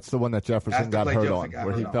 Yes, that's the one that Jefferson got hurt on,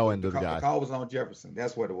 where he fell into the guy. The call was on Jefferson.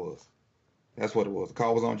 That's what it was. The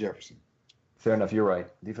call was on Jefferson. Fair enough. You're right.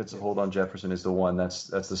 Defensive hold on Jefferson is the one. That's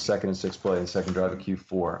the second and 6th play, the second drive of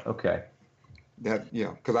Q4. Okay.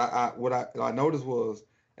 Because what I noticed was,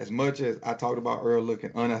 as much as I talked about Earl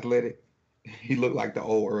looking unathletic, he looked like the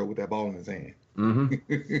old Earl with that ball in his hand.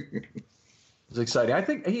 It's exciting. I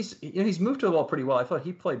think he's moved to the ball pretty well. I thought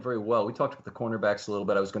he played very well. We talked about the cornerbacks a little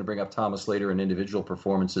bit. I was going to bring up Thomas later in individual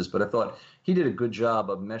performances, but I thought he did a good job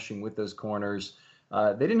of meshing with those corners.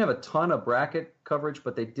 They didn't have a ton of bracket coverage,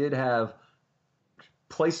 but they did have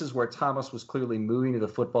places where Thomas was clearly moving to the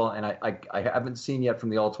football, and I haven't seen yet from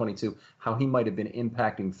the All-22 how he might have been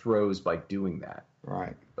impacting throws by doing that.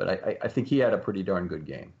 Right. But I think he had a pretty darn good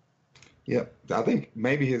game. Yep. I think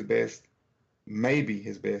maybe his best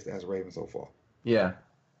as a Raven so far. Yeah.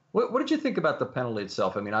 What did you think about the penalty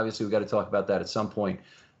itself? I mean, obviously we've got to talk about that at some point.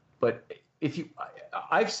 But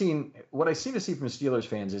I've seen what I seem to see from Steelers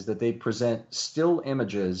fans is that they present still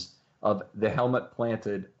images of the helmet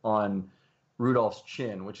planted on Rudolph's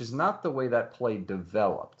chin, which is not the way that play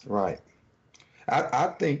developed. Right. I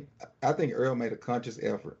think Earl made a conscious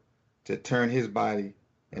effort to turn his body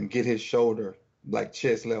and get his shoulder like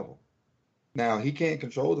chest level. Now, he can't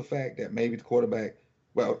control the fact that maybe the quarterback,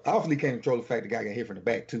 obviously can't control the fact the guy got hit from the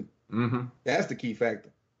back too. Mm-hmm. That's the key factor.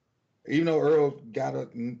 Even though Earl got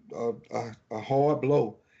a hard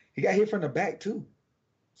blow, he got hit from the back too.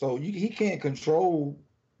 So he can't control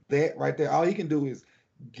that right there. All he can do is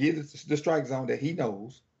get the strike zone that he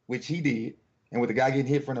knows, which he did. And with the guy getting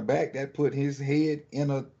hit from the back, that put his head in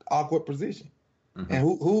an awkward position. Mm-hmm. And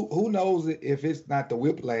who knows if it's not the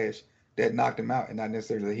whiplash that knocked him out and not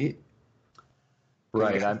necessarily the hit.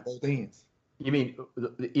 Right. Both ends. You mean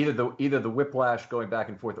either the whiplash going back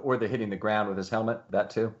and forth or the hitting the ground with his helmet? That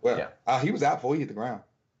too? Well, yeah. He was out before he hit the ground.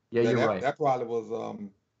 Yeah, you're right. That probably was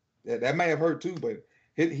that may have hurt too, but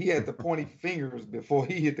he had the pointy fingers before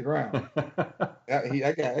he hit the ground.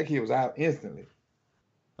 that kid was out instantly.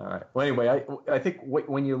 All right. Well, anyway, I think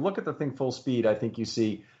when you look at the thing full speed, I think you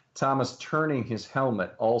see Thomas turning his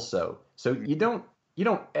helmet also. So you don't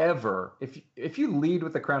ever, if you lead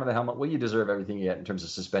with the crown of the helmet, well, you deserve everything you get in terms of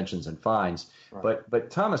suspensions and fines. Right. But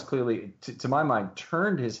Thomas clearly, to my mind,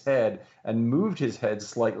 turned his head and moved his head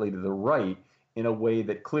slightly to the right in a way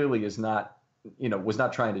that clearly is not, was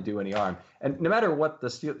not trying to do any harm. And no matter what the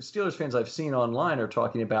Steelers fans I've seen online are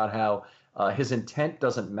talking about how his intent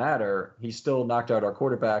doesn't matter. He still knocked out our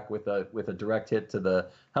quarterback with a direct hit to the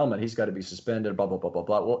helmet. He's got to be suspended, blah, blah, blah, blah,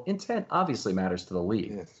 blah. Well, intent obviously matters to the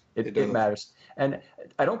league. Yes, it matters. And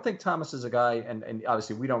I don't think Thomas is a guy, and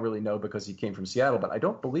obviously we don't really know because he came from Seattle, but I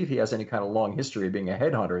don't believe he has any kind of long history of being a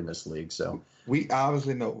headhunter in this league. So we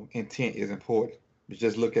obviously know intent is important. But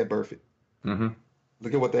just look at Burfict. Mm-hmm.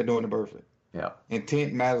 Look at what they're doing to Burfict. Yeah.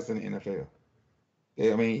 Intent matters in the NFL.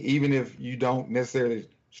 I mean, even if you don't necessarily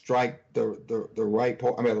strike the right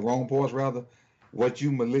part, the wrong parts rather, what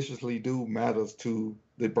you maliciously do matters to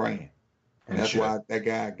the brand. And that's why that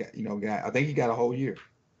guy got, I think he got a whole year.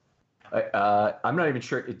 I'm not even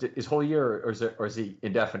sure. Is whole year or is he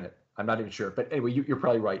indefinite? I'm not even sure. But anyway, you're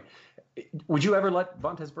probably right. Would you ever let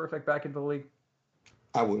Vontaze Burfict back into the league?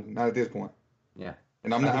 I wouldn't. Not at this point. Yeah.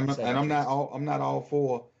 And I'm not all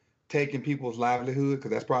for taking people's livelihood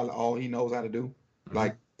because that's probably all he knows how to do,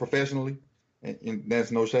 like professionally. And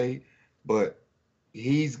that's no shade, but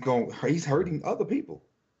he's hurting other people.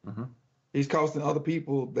 Mm-hmm. He's costing other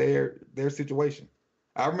people their situation.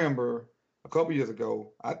 I remember a couple years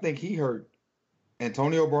ago, I think he hurt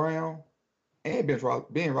Antonio Brown and Ben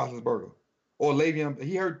Roethlisberger, or Le'Veon.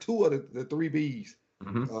 He hurt two of the three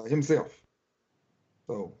Bs himself.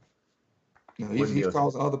 So he's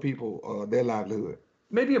causing other people their livelihood.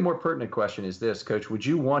 Maybe a more pertinent question is this, Coach: would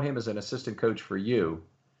you want him as an assistant coach for you?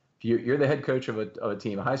 You're the head coach of a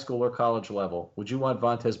team, a high school or college level. Would you want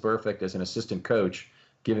Vontaze Burfict as an assistant coach,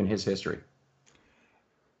 given his history?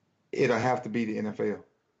 It'll have to be the NFL.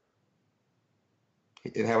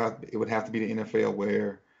 It would have to be the NFL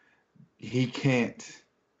where he can't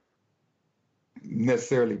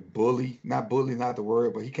necessarily bully, not the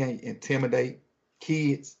word, but he can't intimidate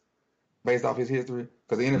kids based off his history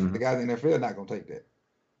because the guys in the NFL are not going to take that.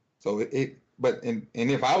 So and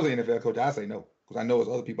if I was an NFL coach, I'd say no. Because I know there's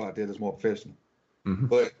other people out there that's more professional. Mm-hmm.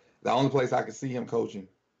 But the only place I could see him coaching,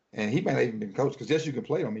 and he may not even been coached, because yes, you can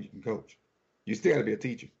play, don't mean you can coach. You still got to be a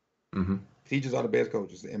teacher. Mm-hmm. Teachers are the best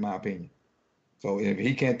coaches, in my opinion. So if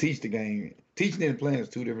he can't teach the game, teaching and playing is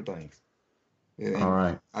two different things. And all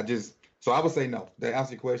right. So I would say no. To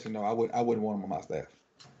answer your question, no, I wouldn't want him on my staff.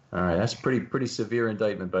 All right, that's pretty severe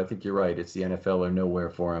indictment, but I think you're right. It's the NFL or nowhere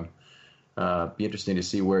for him. Be interesting to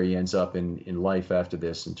see where he ends up in life after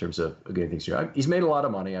this in terms of getting things here. He's made a lot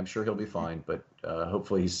of money. I'm sure he'll be fine, but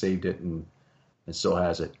hopefully he's saved it and still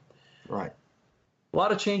has it. Right. A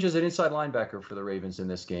lot of changes at inside linebacker for the Ravens in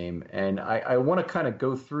this game, and I want to kind of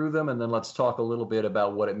go through them, and then let's talk a little bit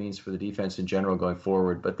about what it means for the defense in general going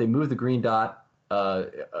forward. But they moved the green dot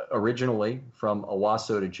originally from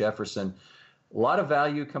Owasso to Jefferson. A lot of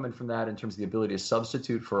value coming from that in terms of the ability to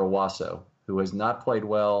substitute for Owasso, who has not played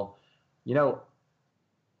well. You know,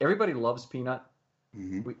 everybody loves Peanut.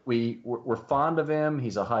 Mm-hmm. We're fond of him.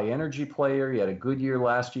 He's a high energy player. He had a good year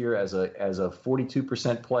last year as a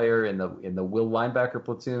 42% player in the will linebacker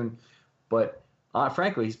platoon, but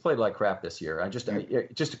frankly, he's played like crap this year. Just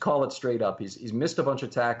to call it straight up, he's missed a bunch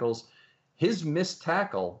of tackles. His missed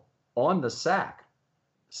tackle on the sack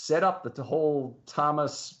set up the whole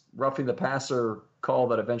Thomas roughing the passer call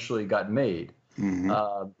that eventually got made.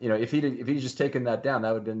 Mm-hmm. If he'd just taken that down,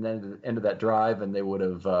 that would have been the end of that drive, and they would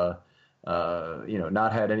have.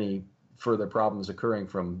 Not had any further problems occurring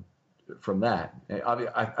from that.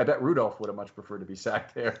 I bet Rudolph would have much preferred to be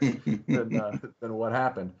sacked there than what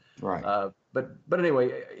happened. Right. But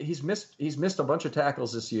anyway, he's missed a bunch of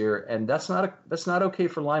tackles this year, and that's not okay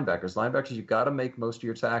for linebackers. Linebackers, you've got to make most of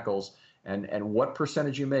your tackles, and what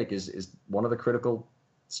percentage you make is one of the critical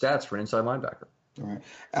stats for an inside linebacker. Right.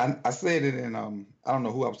 I said it in I don't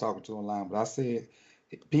know who I was talking to online, but I said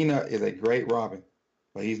Peanut is a great Robin.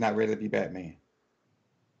 But he's not ready to be Batman.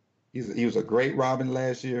 He was a great Robin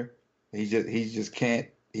last year. He just can't.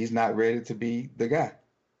 He's not ready to be the guy.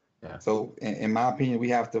 Yeah. So in my opinion, we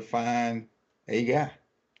have to find a guy.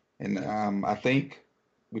 And I think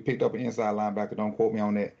we picked up an inside linebacker. Don't quote me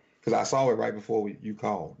on that because I saw it right before you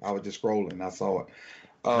called. I was just scrolling. And I saw it.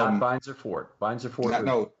 Not Bynes or Ford. Bynes or Ford.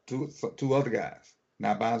 No, two other guys.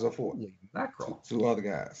 Not Bynes or Ford. Two other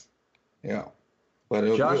guys. Yeah.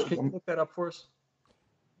 But Josh, can you look that up for us?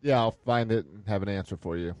 Yeah, I'll find it and have an answer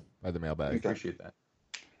for you by the mailbag. I appreciate that.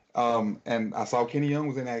 And I saw Kenny Young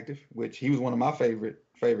was inactive, which he was one of my favorite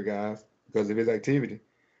guys because of his activity.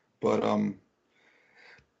 But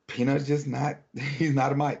Peanut's just not. He's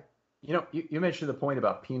not a Mike. You know, you mentioned the point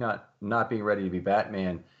about Peanut not being ready to be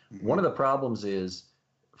Batman. Mm-hmm. One of the problems is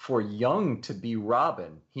for Young to be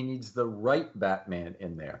Robin, he needs the right Batman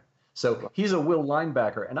in there. So he's a will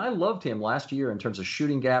linebacker, and I loved him last year in terms of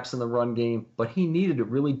shooting gaps in the run game, but he needed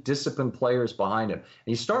really disciplined players behind him. And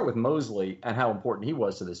you start with Mosley and how important he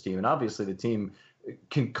was to this team, and obviously the team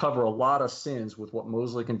can cover a lot of sins with what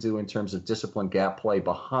Mosley can do in terms of disciplined gap play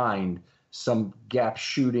behind some gap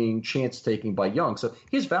shooting, chance taking by Young. So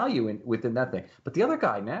his value within that thing. But the other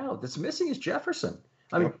guy now that's missing is Jefferson.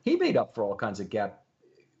 I mean, he made up for all kinds of gap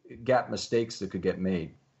mistakes that could get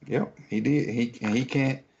made. Yep, he did. He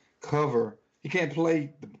can't cover. He can't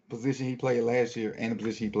play the position he played last year and the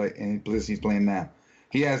position he played and the position he's playing now.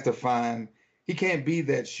 He has to find. He can't be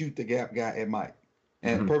that shoot the gap guy at Mike.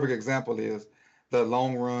 And a perfect example is the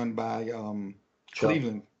long run by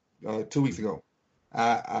Cleveland 2 weeks ago.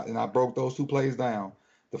 I broke those two plays down.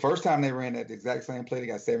 The first time they ran that exact same play, they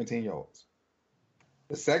got 17 yards.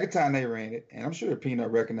 The second time they ran it, and I'm sure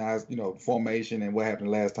Peanut recognized, formation and what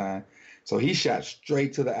happened last time. So he shot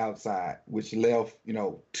straight to the outside, which left,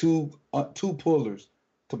 two pullers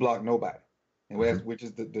to block nobody, and which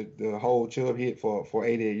is the whole Chubb hit for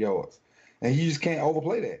 88 yards. And you just can't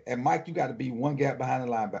overplay that. And Mike, you got to be one gap behind the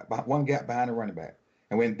linebacker, one gap behind the running back.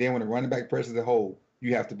 And when the running back presses the hole,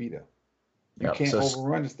 you have to be there. You can't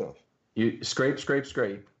overrun the stuff. You scrape.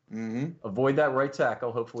 Mm-hmm. Avoid that right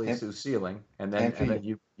tackle, hopefully to ceiling, and then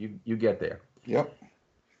you get there. Yep.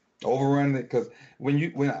 Overrun it because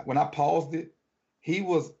when I paused it, he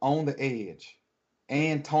was on the edge,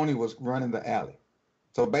 and Tony was running the alley.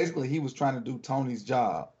 So basically, he was trying to do Tony's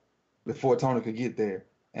job before Tony could get there,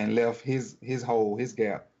 and left his hole, his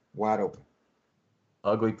gap, wide open.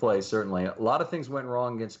 Ugly play, certainly. A lot of things went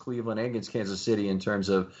wrong against Cleveland and against Kansas City in terms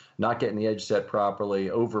of not getting the edge set properly,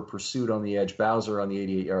 over pursuit on the edge. Bowser on the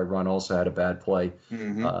 88-yard run also had a bad play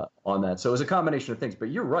on that. So it was a combination of things. But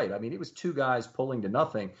you're right. I mean, it was two guys pulling to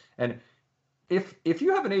nothing. And if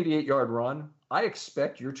you have an 88-yard run, I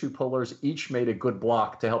expect your two pullers each made a good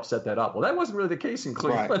block to help set that up. Well, that wasn't really the case in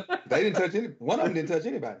Cleveland. Right. They didn't touch one of them didn't touch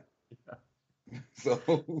anybody. Yeah. So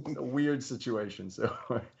it's a weird situation. So.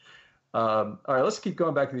 All right, let's keep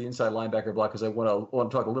going back to the inside linebacker block because I want to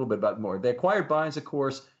talk a little bit about more. They acquired Bynes, of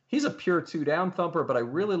course. He's a pure two-down thumper, but I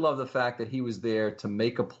really love the fact that he was there to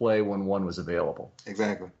make a play when one was available.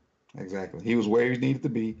 Exactly. He was where he needed to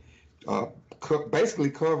be, basically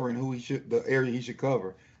covering the area he should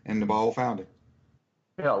cover, and the ball found it.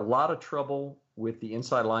 Yeah, a lot of trouble with the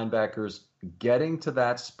inside linebackers getting to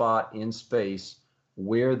that spot in space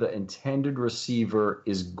where the intended receiver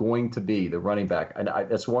is going to be, the running back. And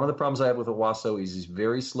that's one of the problems I have with Owasso is he's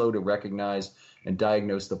very slow to recognize and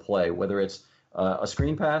diagnose the play, whether it's a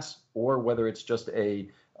screen pass or whether it's just a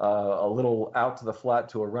little out to the flat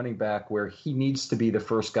to a running back where he needs to be the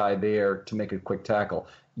first guy there to make a quick tackle.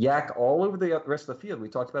 Yak all over the rest of the field. We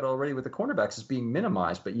talked about it already with the cornerbacks is being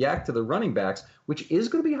minimized, but yak to the running backs, which is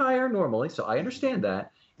going to be higher normally, so I understand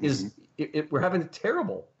that, is we're having a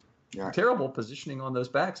terrible positioning on those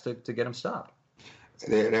backs to get them stopped.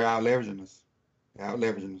 They're out leveraging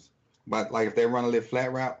us. But like if they run a little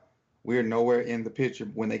flat route, we're nowhere in the picture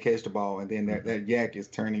when they catch the ball, and then that yak is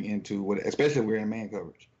turning into what, especially if we're in man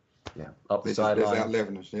coverage. Yeah, up the sideline. Out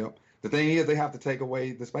leveraging us. Yep. The thing is, they have to take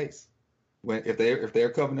away the space. If they're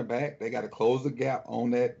covering the back, they got to close the gap on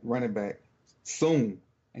that running back soon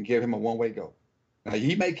and give him a one-way go. Now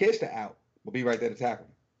he may catch the out, but be right there to tackle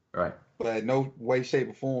him. Right. But in no way, shape,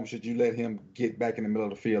 or form should you let him get back in the middle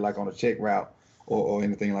of the field like on a check route or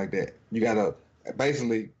anything like that. You got to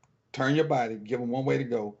basically turn your body, give him one way to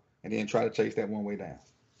go, and then try to chase that one way down.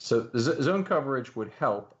 So zone coverage would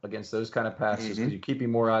help against those kind of passes because you're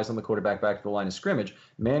keeping more eyes on the quarterback back to the line of scrimmage.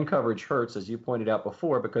 Man coverage hurts, as you pointed out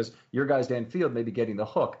before, because your guys downfield may be getting the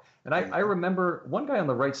hook. And I remember one guy on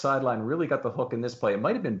the right sideline really got the hook in this play. It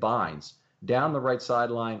might have been Bynes down the right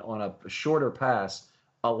sideline on a shorter pass,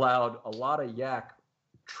 allowed a lot of yak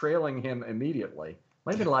trailing him immediately.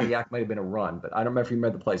 Might have been a lot of yak, might have been a run, but I don't remember if you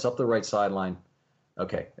remember the place. Up the right sideline.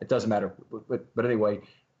 Okay, it doesn't matter. But anyway,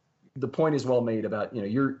 the point is well made about, if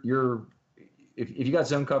you got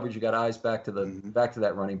zone coverage, you got eyes back to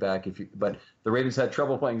that running back. But the Ravens had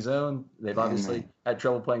trouble playing zone. They've obviously had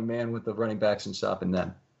trouble playing man with the running backs and stopping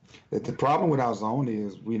them. The problem with our zone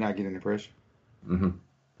is we're not getting the pressure. Mm-hmm.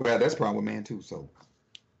 Well, that's the problem with man too. So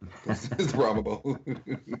that's the problem.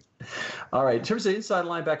 All right. In terms of inside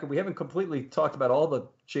linebacker, we haven't completely talked about all the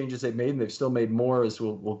changes they've made, and they've still made more, as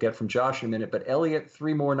we'll get from Josh in a minute. But Elliott,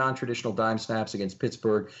 3 more non-traditional dime snaps against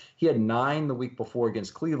Pittsburgh. He had 9 the week before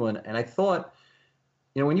against Cleveland. And I thought,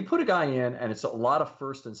 when you put a guy in and it's a lot of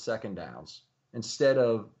first and second downs instead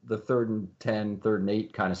of the 3rd and 10, 3rd and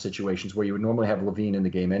 8 kind of situations where you would normally have Levine in the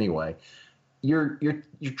game anyway, you're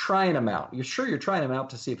trying him out. You're trying him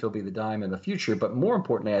out to see if he'll be the dime in the future, but more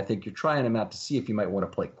importantly, I think you're trying him out to see if you might want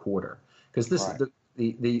to play quarter, because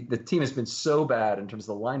the team has been so bad in terms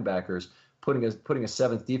of the linebackers. Putting a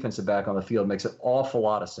 7th defensive back on the field makes an awful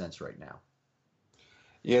lot of sense right now.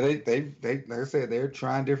 Yeah, they like I said, they're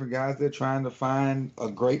trying different guys. They're trying to find a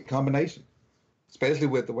great combination, especially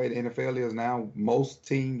with the way the NFL is now. Most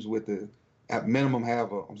teams at minimum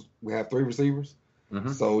have 3 receivers.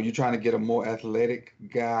 Mm-hmm. So you're trying to get a more athletic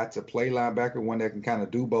guy to play linebacker, one that can kind of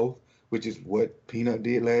do both, which is what Peanut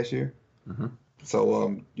did last year. Mm-hmm. So,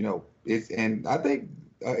 and I think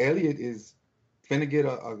Elliott is finna get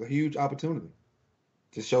a huge opportunity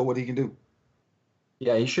to show what he can do.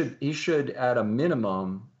 Yeah, he should at a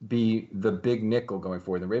minimum be the big nickel going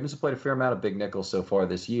forward. The Ravens have played a fair amount of big nickels so far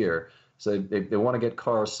this year, so they want to get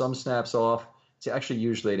Carr some snaps off. Actually,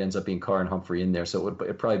 usually it ends up being Carr and Humphrey in there, so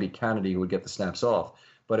it'd probably be Kennedy who would get the snaps off.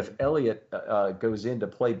 But if Elliott goes in to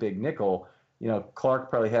play big nickel, Clark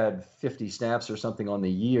probably had 50 snaps or something on the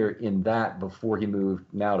year in that before he moved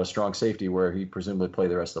now to strong safety, where he presumably play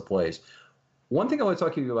the rest of the plays. One thing I want to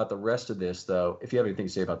talk to you about the rest of this, though, if you have anything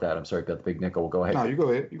to say about that, I'm sorry about the big nickel. We'll go ahead. No, you go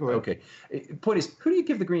ahead. Okay. Point is, who do you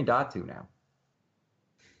give the green dot to now?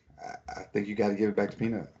 I think you got to give it back to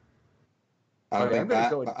Peanut. I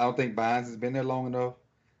don't think Bynes has been there long enough.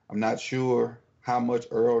 I'm not sure how much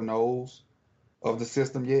Earl knows of the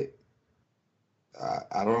system yet.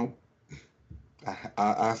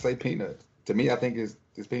 I say Peanut. To me, I think it's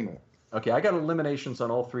Peanut. Okay, I got eliminations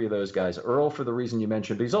on all 3 of those guys. Earl, for the reason you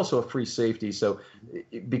mentioned, but he's also a free safety. So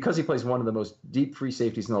because he plays one of the most deep free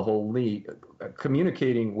safeties in the whole league,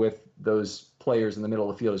 communicating with those players in the middle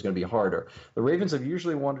of the field is going to be harder. The Ravens have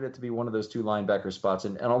usually wanted it to be one of those 2 linebacker spots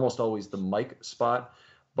and almost always the Mike spot,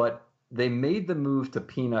 but they made the move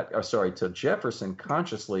to Jefferson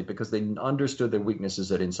consciously because they understood their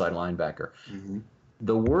weaknesses at inside linebacker. Mm-hmm.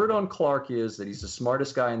 The word on Clark is that he's the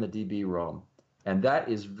smartest guy in the DB room. And that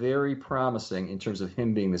is very promising in terms of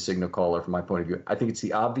him being the signal caller from my point of view. I think it's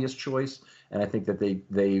the obvious choice, and I think that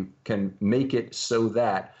they can make it so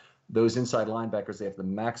that those inside linebackers, they have the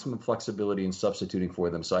maximum flexibility in substituting for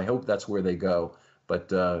them. So I hope that's where they go.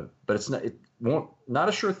 But it's not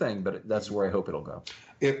a sure thing, but that's where I hope it'll go.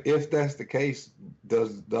 If that's the case,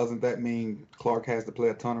 doesn't that mean Clark has to play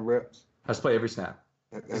a ton of reps? Has to play every snap.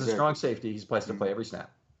 As a strong safety, he's supposed to play every snap.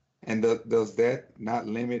 And does that not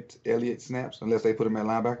limit Elliott's snaps unless they put him at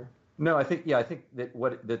linebacker? No, I think that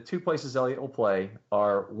what the two places Elliott will play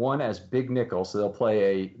are one as big nickel, so they'll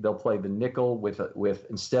play the nickel with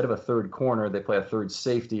instead of a third corner, they play a third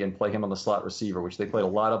safety and play him on the slot receiver, which they played a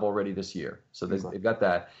lot of already this year. So they've got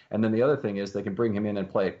that. And then the other thing is they can bring him in and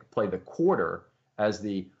play the quarter as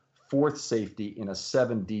the fourth safety in a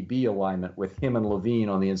 7 DB alignment with him and Levine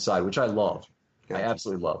on the inside, which I love. Gotcha. I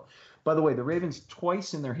absolutely love. By the way, the Ravens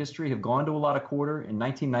twice in their history have gone to a lot of quarter. In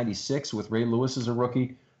 1996 with Ray Lewis as a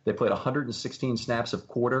rookie, they played 116 snaps of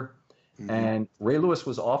quarter, and Ray Lewis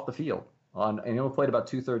was off the field. And he only played about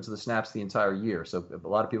 2/3 of the snaps the entire year. So a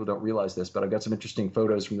lot of people don't realize this, but I've got some interesting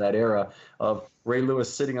photos from that era of Ray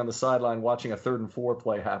Lewis sitting on the sideline watching a 3rd and 4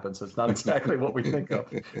 play happen. So it's not exactly what we think of.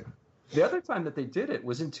 The other time that they did it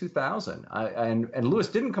was in 2000, and Lewis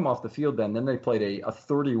didn't come off the field then. Then they played a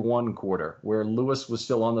 31 quarter where Lewis was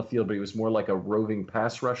still on the field, but he was more like a roving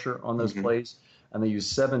pass rusher on those plays. And they used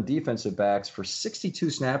 7 defensive backs for 62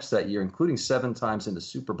 snaps that year, including 7 times in the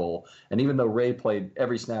Super Bowl. And even though Ray played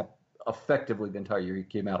every snap effectively the entire year, he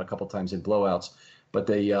came out a couple times in blowouts. But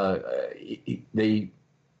they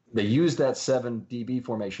used that 7 DB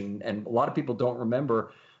formation, and a lot of people don't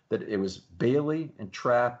remember that it was Bailey and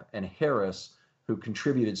Trapp and Harris who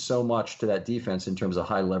contributed so much to that defense in terms of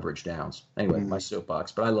high leverage downs. Anyway, my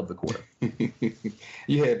soapbox, but I love the quarter.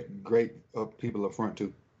 You had great people up front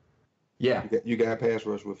too. Yeah, you got pass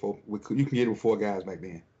rush with 4. You can get it with 4 guys back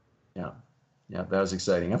then. Yeah, that was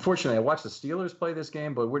exciting. Unfortunately, I watched the Steelers play this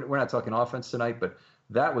game, but we're not talking offense tonight. But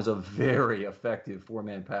that was a very effective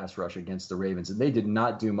 4-man pass rush against the Ravens, and they did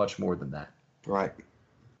not do much more than that. Right.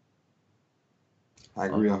 I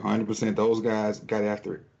agree 100%. Those guys got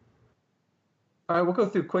after it. All right, we'll go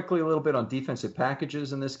through quickly a little bit on defensive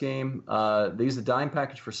packages in this game. They used the dime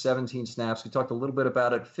package for 17 snaps. We talked a little bit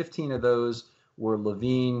about it. 15 of those were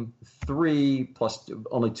Levine, 3 plus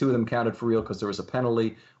only 2 of them counted for real because there was a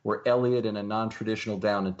penalty, were Elliott in a non-traditional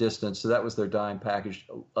down and distance. So that was their dime package.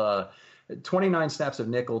 29 snaps of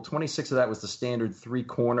nickel. 26 of that was the standard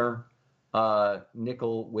 3-corner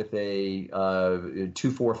nickel with a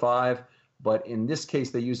 2-4-5. But in this case,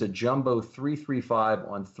 they used a jumbo 3-3-5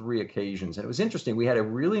 on 3 occasions. And it was interesting. We had a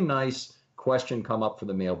really nice question come up for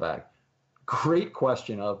the mailbag. Great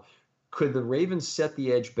question of, could the Ravens set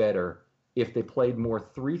the edge better if they played more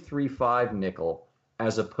 3-3-5 nickel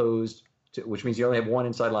as opposed to, which means you only have 1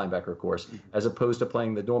 inside linebacker, of course, as opposed to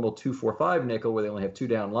playing the normal 2-4-5 nickel where they only have 2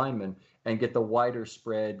 down linemen, and get the wider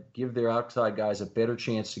spread, give their outside guys a better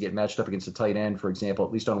chance to get matched up against a tight end, for example,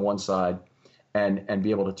 at least on one side, and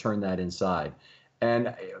be able to turn that inside.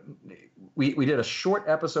 And we did a short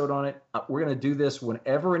episode on it. We're going to do this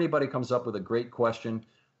whenever anybody comes up with a great question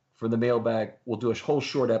for the mailbag. We'll do a whole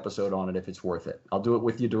short episode on it if it's worth it. I'll do it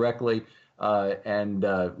with you directly, and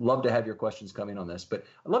love to have your questions come in on this. But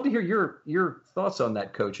I'd love to hear your thoughts on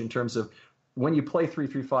that, Coach, in terms of when you play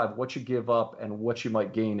 3-3-5, what you give up and what you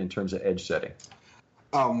might gain in terms of edge setting.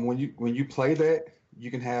 When you play that, you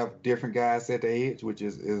can have different guys at the edge, which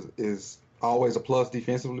is always a plus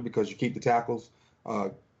defensively because you keep the tackles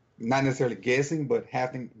not necessarily guessing, but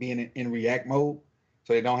being in react mode,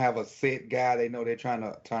 so they don't have a set guy they know they're trying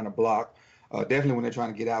to block. Definitely when they're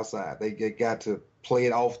trying to get outside, they got to play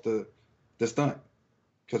it off the stunt,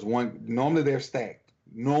 because normally they're stacked.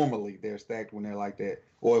 Normally they're stacked when they're like that,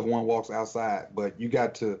 or if one walks outside. But you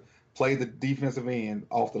got to play the defensive end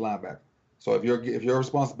off the linebacker. So if your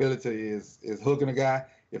responsibility is hooking a guy,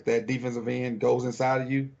 if that defensive end goes inside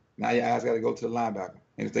of you, now your eyes got to go to the linebacker.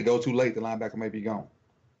 And if they go too late, the linebacker may be gone.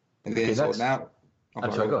 And then go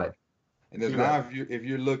ahead. And then now if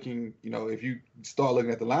you're looking, if you start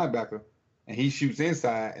looking at the linebacker and he shoots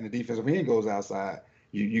inside and the defensive end goes outside,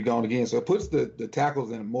 you gone again. So it puts the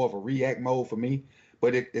tackles in more of a react mode for me.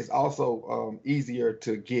 But it's also easier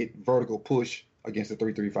to get vertical push against the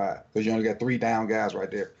 3-3-5 because you only got 3 down guys right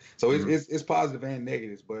there. So it's positive and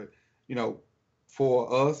negatives. But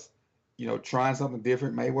for us, trying something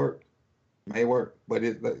different may work. But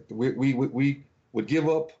we would give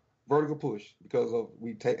up vertical push because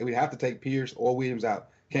we have to take Pierce or Williams out.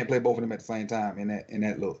 Can't play both of them at the same time in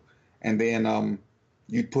that look. And then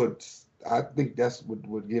I think that's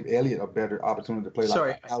would give Elliott a better opportunity to play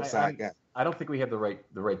like an outside guy. I don't think we have the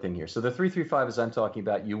right thing here. So the 3-3-5, as I'm talking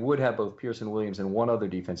about, you would have both Pierce and Williams and 1 other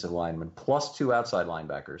defensive lineman plus 2 outside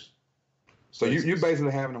linebackers. So you're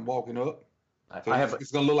basically having them walking up. So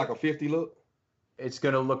it's going to look like a 50 look. It's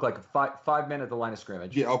going to look like a 5 men at the line of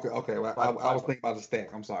scrimmage. Yeah. Okay. Well, I was thinking about the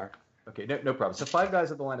stack. I'm sorry. Okay. No problem. So 5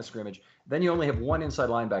 guys at the line of scrimmage. Then you only have 1 inside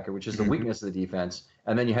linebacker, which is the weakness of the defense,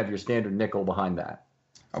 and then you have your standard nickel behind that.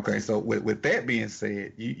 Okay. So with that being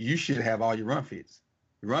said, you should have all your run fits.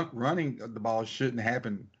 Running the ball shouldn't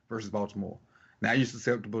happen versus Baltimore. Now you're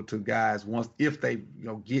susceptible to guys if they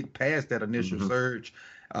get past that initial surge,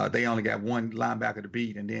 they only got one linebacker to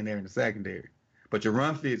beat, and then they're in the secondary. But your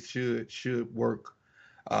run fit should work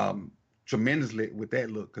tremendously with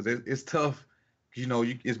that look, because it's tough.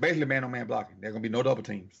 It's basically man-on-man blocking. There are gonna be no double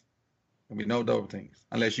teams.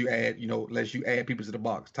 Unless you add people to the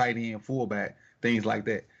box, tight end, fullback, things like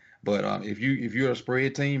that. But if you're a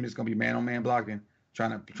spread team, it's gonna be man-on-man blocking,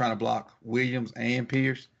 trying to block Williams and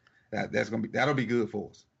Pierce. That'll be good for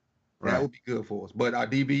us. Right. That would be good for us. But our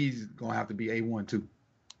DB's gonna have to be A1 too.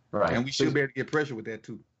 Right. And we should be able to get pressure with that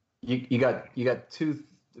too. You got two.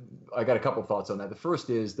 I got a couple of thoughts on that. The first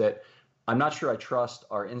is that I'm not sure I trust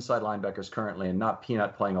our inside linebackers currently, and not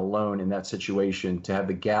Peanut playing alone in that situation, to have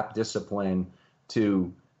the gap discipline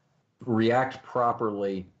to react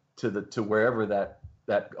properly to wherever that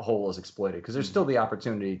hole is exploited. Because there's still the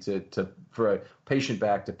opportunity for a patient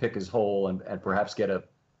back to pick his hole and perhaps get a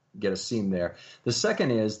seam there. The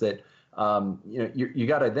second is that you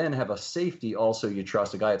got to then have a safety also you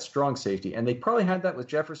trust, a guy at strong safety, and they probably had that with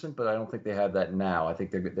Jefferson, but I don't think they have that now. I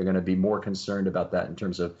think they're going to be more concerned about that in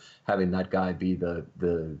terms of having that guy be the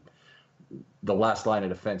last line of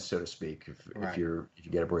defense, so to speak, if you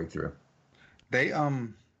get a breakthrough.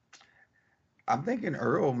 I'm thinking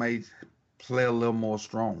Earl may play a little more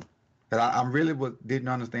strong. I really didn't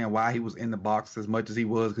understand why he was in the box as much as he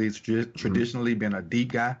was, because he's traditionally been a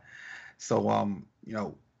deep guy. So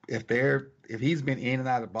if he's been in and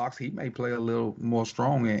out of the box, he may play a little more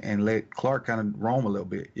strong and let Clark kind of roam a little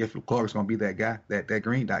bit. If Clark's going to be that guy, that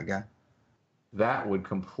green dot guy, that would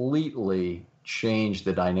completely change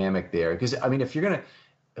the dynamic there. Because if you're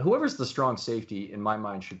whoever's the strong safety, in my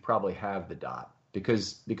mind, should probably have the dot.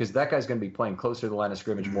 Because that guy's going to be playing closer to the line of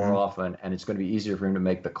scrimmage more often, and it's going to be easier for him to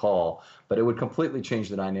make the call. But it would completely change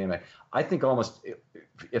the dynamic. I think almost,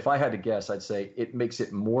 if I had to guess, I'd say it makes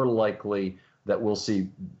it more likely that we'll see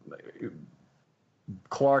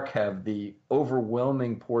Clark have the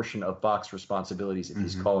overwhelming portion of box responsibilities if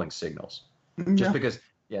he's calling signals. Just because,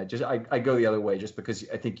 I go the other way, just because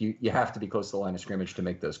I think you have to be close to the line of scrimmage to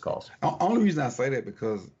make those calls. Only reason I say that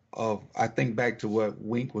because I think back to what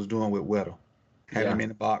Wink was doing with Weddle. Having him in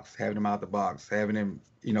the box, having him out the box, having him,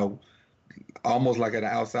 almost like at an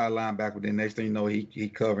outside linebacker. But then next thing you know,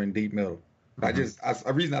 he covering deep middle. A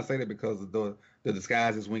reason I say that because of the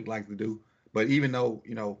disguises Wink likes to do. But even though,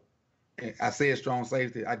 I said strong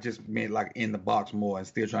safety, I just meant like in the box more and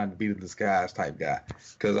still trying to be the disguise type guy.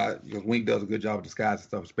 Because Wink does a good job of disguise and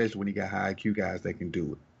stuff, especially when he got high IQ guys that can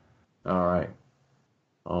do it. All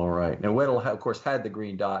right. Now, Weddle, of course, had the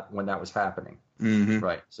green dot when that was happening.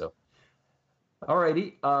 Right. So. All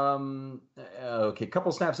righty. Okay,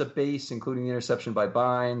 couple snaps at base, including the interception by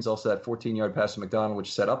Bynes. Also that 14-yard pass to McDonald,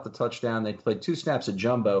 which set up the touchdown. They played 2 snaps at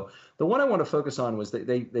jumbo. The one I want to focus on was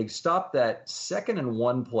they stopped that 2nd and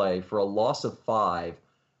 1 play for a loss of 5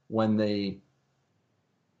 when they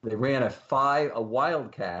ran a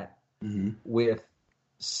wildcat with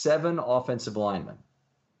 7 offensive linemen.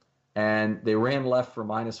 And they ran left for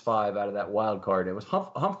 -5 out of that wild card. It was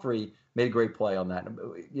Humphrey made a great play on that.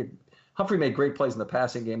 Humphrey made great plays in the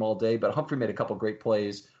passing game all day, but Humphrey made a couple great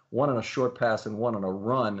plays, one on a short pass and one on a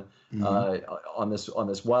run on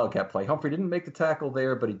this wildcat play. Humphrey didn't make the tackle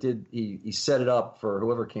there, but he set it up for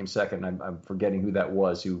whoever came second. I'm forgetting who that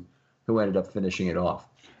was who ended up finishing it off.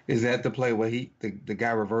 Is that the play where the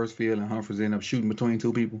guy reverse field and Humphreys ended up shooting between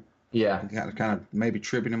 2 people? Yeah. Kind of maybe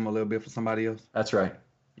tripping him a little bit for somebody else? That's right.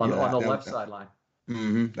 On the left sideline.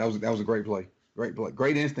 That was a great play. Great play.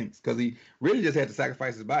 Great instincts, because he really just had to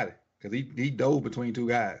sacrifice his body. Because he dove between 2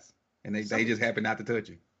 guys, and they just happened not to touch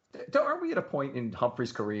him. Aren't we at a point in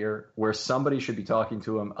Humphrey's career where somebody should be talking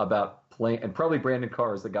to him about playing, and probably Brandon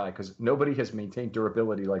Carr is the guy, because nobody has maintained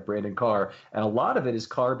durability like Brandon Carr, and a lot of it is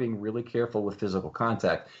Carr being really careful with physical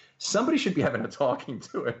contact. Somebody should be having a talking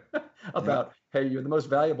to him about, hey, you're the most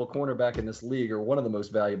valuable cornerback in this league, or one of the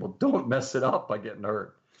most valuable. Don't mess it up by getting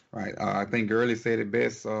hurt. Right. I think Gurley said it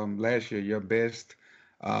best last year. Your best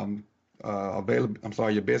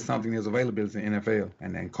your best something is availability in the NFL,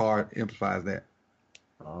 and Carr emphasized that.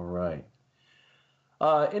 All right.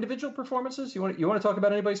 Individual performances. You want to talk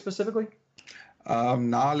about anybody specifically?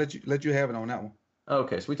 No, I'll let you have it on that one.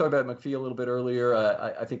 Okay, so we talked about McPhee a little bit earlier.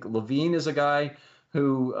 I think Levine is a guy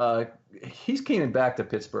who he's came back to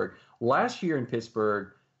Pittsburgh last year in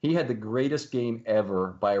Pittsburgh. He had the greatest game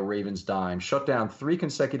ever by a Ravens dime. Shut down 3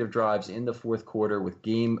 consecutive drives in the fourth quarter with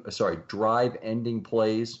drive-ending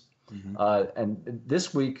plays. And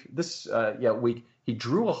this week, he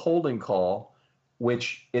drew a holding call,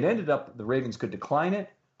 which it ended up the Ravens could decline it,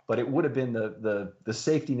 but it would have been the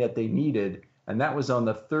safety net they needed and that was on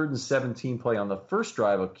the 3rd and 17 play on the first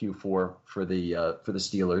drive of Q4 for the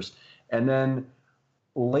Steelers. And then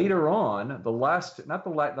later on, not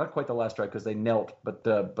quite the last drive because they knelt, but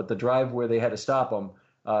the drive where they had to stop him,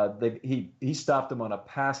 he stopped him on a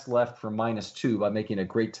pass left for -2 by making a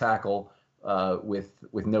great tackle with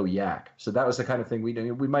no yak. So that was the kind of thing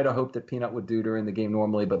we might have hoped that Peanut would do during the game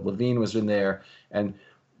normally, but Levine was in there. And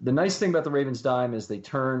the nice thing about the Ravens dime is they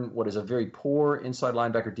turn what is a very poor inside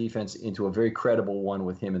linebacker defense into a very credible one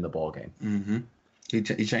with him in the ballgame. Mm-hmm. He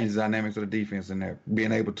changes the dynamics of the defense in there,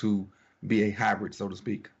 being able to be a hybrid, so to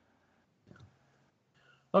speak.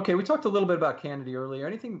 Okay, we talked a little bit about Kennedy earlier.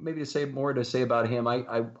 Anything maybe to say about him?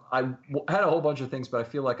 I had a whole bunch of things, but I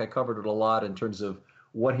feel like I covered it a lot in terms of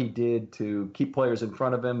what he did to keep players in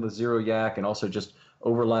front of him with zero yak and also just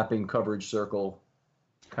overlapping coverage circle.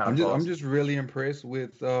 I'm just really impressed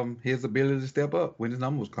with his ability to step up when his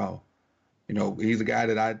number was called. He's a guy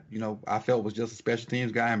that I felt was just a special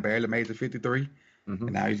teams guy and barely made the 53. Mm-hmm.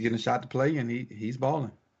 And now he's getting a shot to play, and he's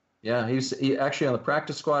balling. Yeah, he actually on the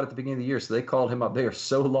practice squad at the beginning of the year, so they called him up. They are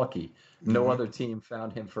so lucky. No other team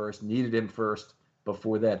found him first, needed him first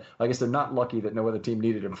before that. I guess they're not lucky that no other team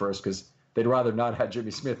needed him first because they'd rather not have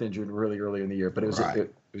Jimmy Smith injured really early in the year. But it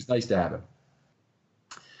was nice to have him.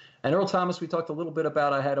 And Earl Thomas, we talked a little bit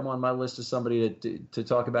about. I had him on my list as somebody to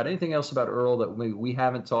talk about. Anything else about Earl that we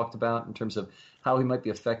haven't talked about in terms of how he might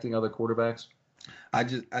be affecting other quarterbacks? I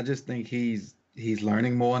just think he's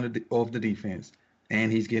learning more of the defense,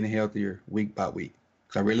 and he's getting healthier week by week.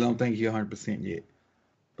 Because I really don't think he's 100% yet,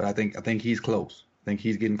 but I think he's close. I think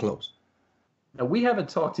he's getting close. Now, we haven't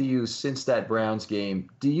talked to you since that Browns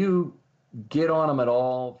game. Do you get on him at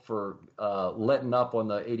all for letting up on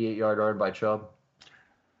the 88-yard run by Chubb?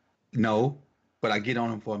 No, but I get on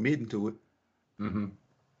him for admitting to it. Mm-hmm.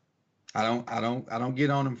 I don't get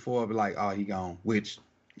on him for like, oh, he gone. Which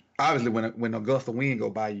obviously when a gust of wind go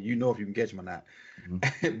by you, know if you can catch him or not.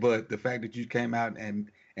 Mm-hmm. But the fact that you came out and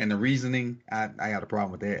the reasoning, I got a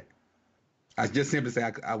problem with that. I just simply say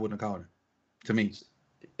I wouldn't have called him. To me,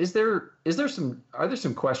 are there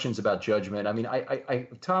some questions about judgment? I mean, I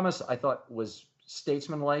Thomas I thought was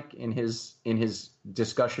statesmanlike in his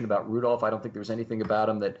discussion about Rudolph. I don't think there was anything about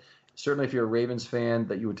him that. Certainly, if you're a Ravens fan,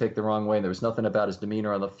 that you would take the wrong way. And there was nothing about his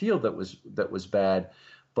demeanor on the field that was bad.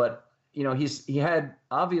 But he had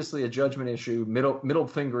obviously a judgment issue, middle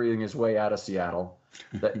fingering his way out of Seattle.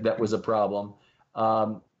 That was a problem.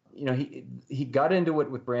 He got into it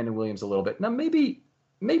with Brandon Williams a little bit. Now maybe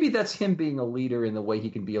that's him being a leader in the way he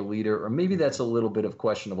can be a leader, or maybe that's a little bit of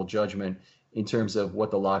questionable judgment in terms of what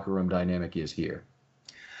the locker room dynamic is here.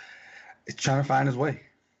 It's trying to find his way.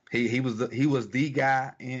 He was the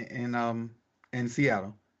guy in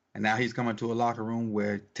Seattle, and now he's coming to a locker room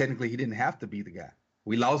where technically he didn't have to be the guy.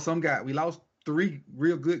 We lost some guy. We lost 3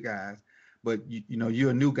 real good guys, but you're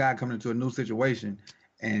a new guy coming into a new situation,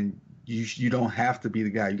 and you don't have to be the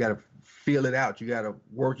guy. You got to feel it out. You got to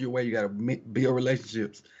work your way. You got to build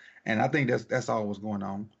relationships, and I think that's all what's going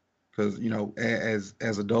on. Because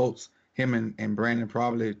as adults, him and Brandon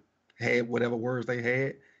probably had whatever words they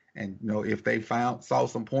had. And, if they saw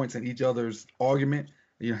some points in each other's argument,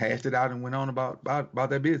 hashed it out and went on about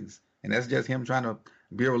their business. And that's just him trying to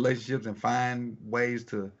build relationships and find ways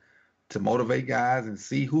to motivate guys and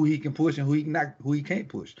see who he can push and who he can't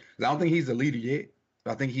push. 'Cause I don't think he's a leader yet,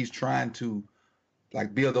 but I think he's trying to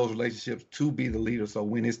build those relationships to be the leader. So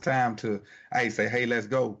when it's time to say, hey, let's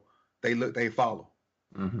go, they follow.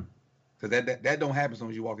 Mm-hmm. Because that don't happen as soon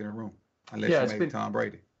as you walk in a room, unless you make Tom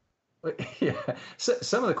Brady. Yeah, so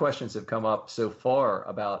some of the questions have come up so far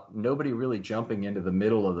about nobody really jumping into the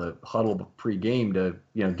middle of the huddle pre-game to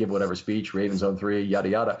give whatever speech, Ravens on 3, yada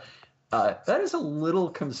yada. That is a little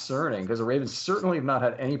concerning because the Ravens certainly have not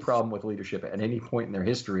had any problem with leadership at any point in their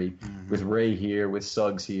history. Mm-hmm. With Ray here, with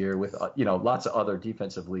Suggs here, with lots of other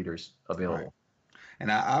defensive leaders available. Right.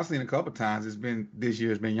 And I've seen a couple of times this year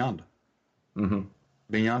has been Yonder. Mm-hmm.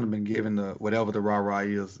 Ben Yonder been given the whatever the rah-rah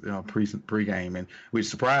is, pre-game, and which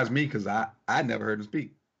surprised me because I never heard him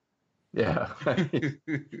speak. Yeah,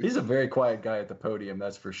 he's a very quiet guy at the podium,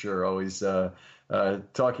 that's for sure. Always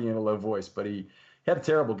talking in a low voice, but he had a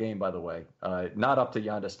terrible game, by the way. Not up to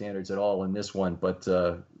Yonder standards at all in this one, but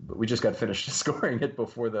we just got finished scoring it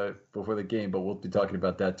before the game. But we'll be talking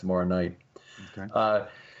about that tomorrow night. Okay.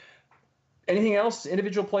 Anything else?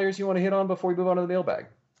 Individual players you want to hit on before we move on to the mailbag?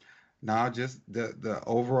 No, just the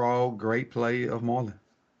overall great play of Marlon.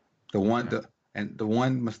 The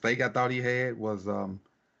one mistake I thought he had was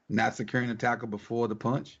not securing the tackle before the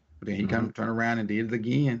punch, but then he kind of turned around and did it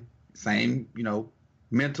again. Same,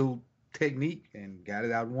 mental technique, and got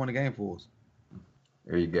it out and won the game for us.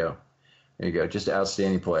 There you go. Just an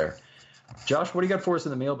outstanding player. Josh, what do you got for us in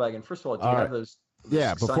the mailbag? And first of all, do you have those?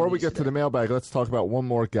 Yeah, before we get to the mailbag, let's talk about one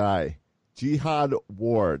more guy. Jihad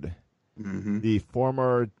Ward, the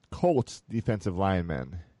former Colts defensive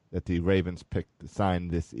lineman that the Ravens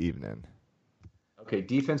signed this evening. Okay,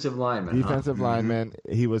 defensive lineman. Defensive lineman.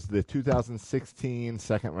 He was the 2016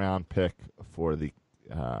 second-round pick for the,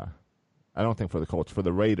 I don't think for the Colts, for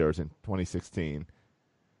the Raiders in 2016.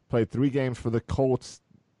 Played 3 games for the Colts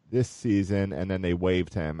this season, and then they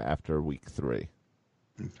waived him after week 3.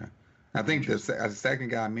 Okay. I think the second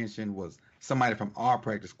guy I mentioned was somebody from our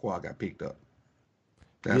practice squad got picked up.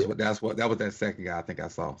 That was that second guy I think I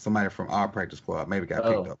saw. Somebody from our practice squad maybe got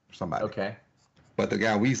picked up. Somebody. Okay. But the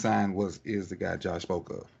guy we signed is the guy Josh spoke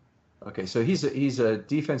of. Okay, so he's a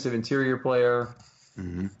defensive interior player.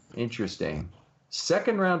 Mm-hmm. Interesting.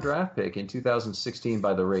 Second round draft pick in 2016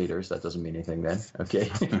 by the Raiders. That doesn't mean anything then.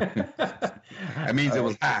 Okay. That means it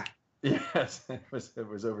was high. Yes, it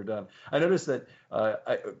was overdone. I noticed that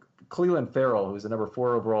Cleveland Farrell, who was the number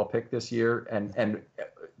 4 overall pick this year, and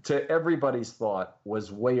to everybody's thought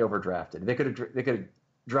was way overdrafted. They could have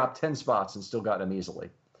dropped 10 spots and still gotten him easily.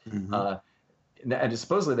 Mm-hmm. And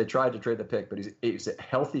supposedly they tried to trade the pick, but he's a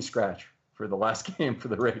healthy scratch for the last game for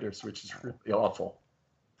the Raiders, which is really awful.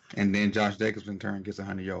 And then Josh Jacobs in turn gets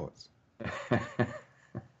 100 yards.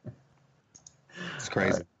 It's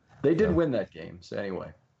crazy. They did win that game, so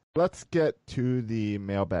anyway. Let's get to the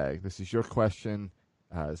mailbag. This is your question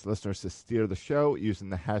as listeners to steer the show using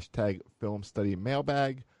the hashtag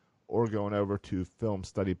FilmStudyMailbag or going over to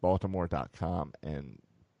filmstudybaltimore.com and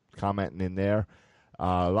commenting in there.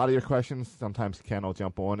 A lot of your questions, sometimes Ken will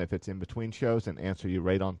jump on if it's in between shows and answer you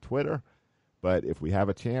right on Twitter. But if we have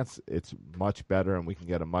a chance, it's much better and we can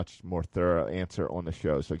get a much more thorough answer on the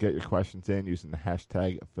show. So get your questions in using the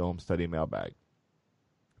hashtag FilmStudyMailbag.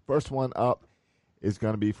 First one up is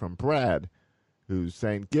going to be from Brad, who's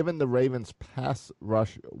saying, given the Ravens' pass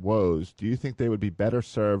rush woes, do you think they would be better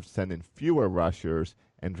served sending fewer rushers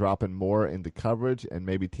and dropping more into coverage, and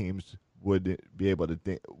maybe teams wouldn't be able to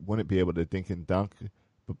dink and dunk,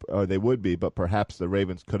 or they would be, but perhaps the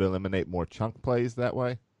Ravens could eliminate more chunk plays that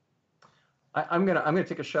way? I'm gonna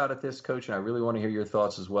take a shot at this, Coach, and I really want to hear your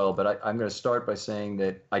thoughts as well. But I'm going to start by saying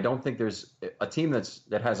that I don't think there's a team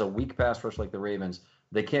that has a weak pass rush like the Ravens.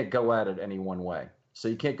 They can't go at it any one way. So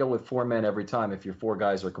you can't go with 4 men every time if your 4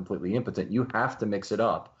 guys are completely impotent. You have to mix it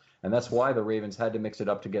up. And that's why the Ravens had to mix it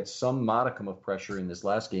up to get some modicum of pressure in this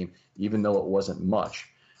last game, even though it wasn't much.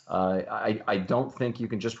 I don't think you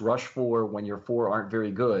can just rush 4 when your 4 aren't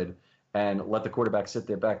very good and let the quarterback sit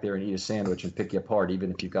there back there and eat a sandwich and pick you apart,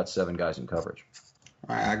 even if you've got 7 guys in coverage.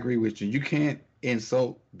 I agree with you. You can't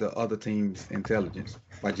insult the other team's intelligence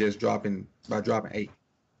by dropping 8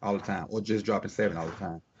 all the time or just dropping 7 all the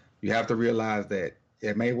time. You have to realize that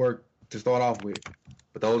it may work to start off with,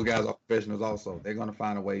 but those guys are professionals also. They're going to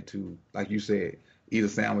find a way to, like you said, eat a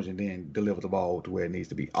sandwich and then deliver the ball to where it needs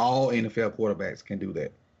to be. All NFL quarterbacks can do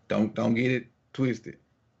that. Don't get it twisted.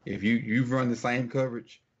 If you run the same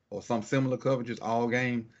coverage or some similar coverages all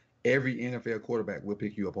game, every NFL quarterback will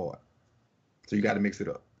pick you apart. So you got to mix it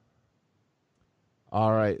up.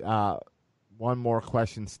 All right. One more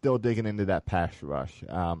question. Still digging into that pass rush.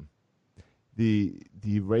 The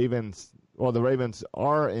Ravens. Well, the Ravens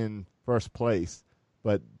are in first place,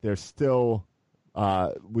 but they're still.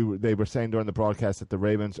 They were saying during the broadcast that the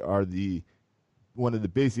Ravens are one of the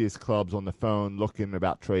busiest clubs on the phone looking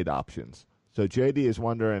about trade options. So JD is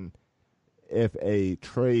wondering if a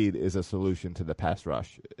trade is a solution to the pass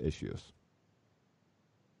rush issues.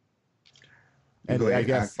 And I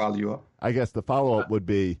guess follow you up. I guess the follow-up would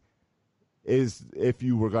be, is if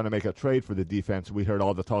you were going to make a trade for the defense, we heard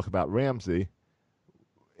all the talk about Ramsey,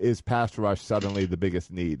 is pass rush suddenly the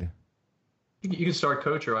biggest need? You can start,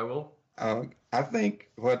 Coach, or I will. I think,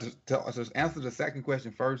 to answer the second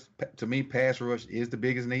question first, to me, pass rush is the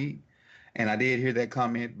biggest need. And I did hear that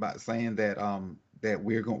comment about saying that that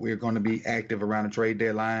we're going to be active around the trade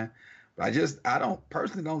deadline. But I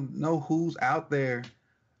don't know who's out there,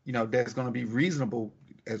 that's going to be reasonable,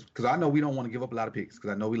 because I know we don't want to give up a lot of picks,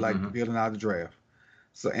 because I know we like building out the draft.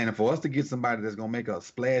 So, and for us to get somebody that's going to make a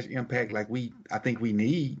splash impact like I think we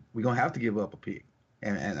need, we're going to have to give up a pick,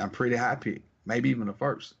 and a pretty high pick, maybe even a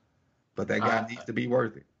first. But that guy needs to be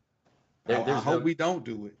worth it. I hope we don't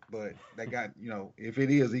do it, but that guy, if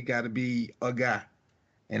it is, he got to be a guy.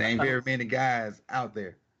 And ain't very many guys out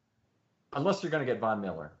there. Unless you're going to get Von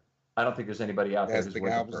Miller. I don't think there's anybody out there who's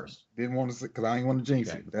worth it first. Didn't want to, because I didn't want to jinx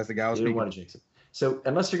it. But that's the guy I was speaking. Didn't want to jinx it. So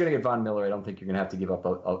unless you're going to get Von Miller, I don't think you're going to have to give up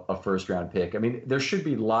a first-round pick. I mean, there should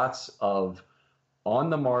be lots of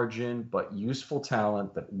on-the-margin but useful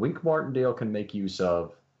talent that Wink Martindale can make use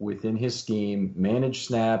of within his scheme, manage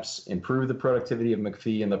snaps, improve the productivity of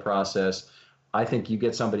McPhee in the process, I think you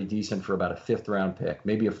get somebody decent for about a 5th-round pick,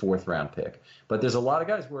 maybe a 4th-round pick. But there's a lot of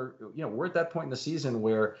guys where, we're at that point in the season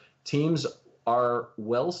where teams are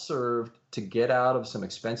well served to get out of some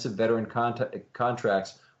expensive veteran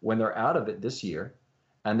contracts when they're out of it this year,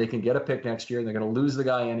 and they can get a pick next year. And they're going to lose the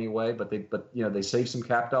guy anyway, but they save some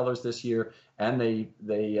cap dollars this year, and they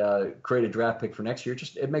create a draft pick for next year.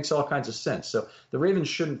 It makes all kinds of sense. So the Ravens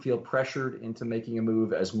shouldn't feel pressured into making a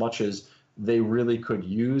move as much as they really could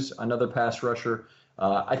use another pass rusher.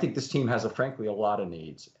 I think this team has, frankly, a lot of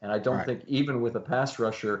needs. And I don't think even with a pass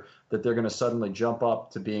rusher that they're going to suddenly jump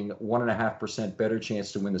up to being 1.5% better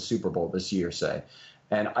chance to win the Super Bowl this year, say.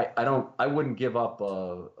 And I wouldn't give up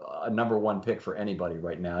a number 1 pick for anybody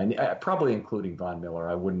right now, and probably including Von Miller.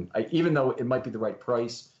 I wouldn't, even though it might be the right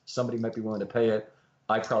price, somebody might be willing to pay it.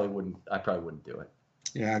 I probably wouldn't do it.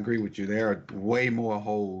 Yeah, I agree with you. There are way more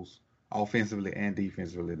holes offensively and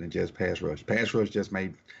defensively than just pass rush. Pass rush just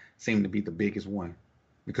may seem to be the biggest one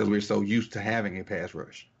because we're so used to having a pass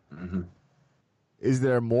rush. Mm-hmm. Is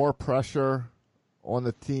there more pressure on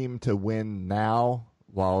the team to win now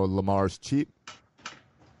while Lamar's cheap?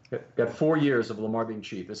 Got 4 years of Lamar being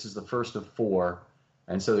cheap. This is the first of 4.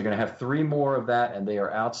 And so they're going to have 3 more of that, and they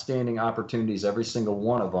are outstanding opportunities, every single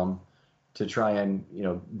one of them, to try and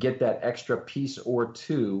get that extra piece or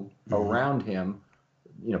two around him,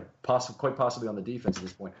 quite possibly on the defense at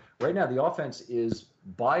this point. Right now, the offense is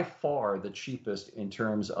by far the cheapest in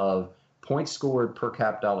terms of points scored per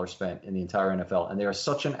cap dollar spent in the entire NFL. And they are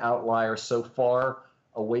such an outlier so far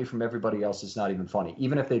away from everybody else, it's not even funny.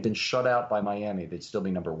 Even if they'd been shut out by Miami, they'd still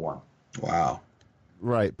be number 1. Wow.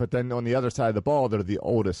 Right, but then on the other side of the ball, they're the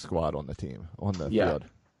oldest squad on the team, on the field.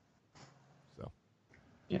 So.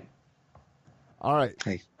 Yeah. All right.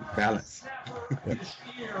 Hey, balance.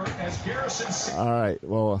 All right,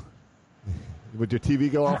 well, would your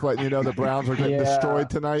TV go off letting you know the Browns are getting destroyed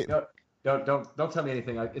tonight? Don't tell me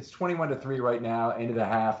anything. It's 21-3 right now, end of the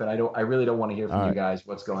half, and I really don't want to hear from you guys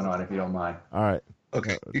what's going on, if you don't mind. All right.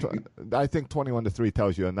 Okay. I think 21-3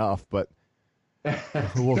 tells you enough, but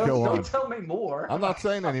we'll go on. Don't tell me more. I'm not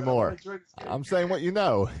saying any more. I'm saying what you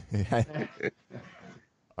know. All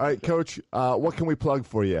right, Coach, what can we plug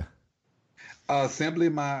for you? Simply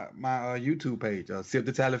my YouTube page, Sip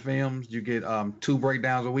the Tally Films. You get 2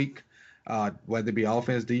 breakdowns a week. Whether it be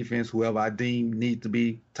offense, defense, whoever I deem need to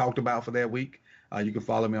be talked about for that week. You can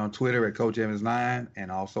follow me on Twitter at Coach Evans 9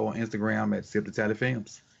 and also on Instagram at Sip the Tally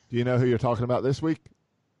Films. Do you know who you're talking about this week?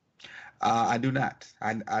 I do not.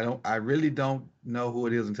 I really don't know who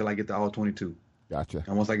it is until I get to all 22. Gotcha.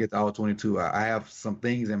 And once I get to all 22, I have some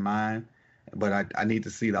things in mind, but I need to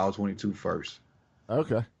see the all 22 first.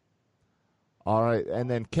 Okay. All right.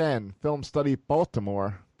 And then Ken,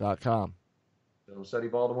 filmstudybaltimore.com.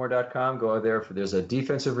 FilmStudyBaltimore.com. Go there. There's a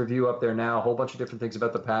defensive review up there now, a whole bunch of different things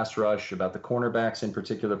about the pass rush, about the cornerbacks in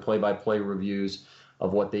particular, play-by-play reviews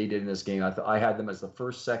of what they did in this game. I had them as the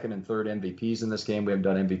first, second, and third MVPs in this game. We haven't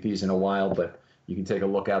done MVPs in a while, but you can take a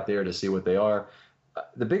look out there to see what they are.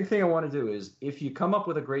 The big thing I want to do is, if you come up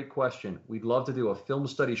with a great question, we'd love to do a film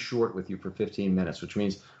study short with you for 15 minutes, which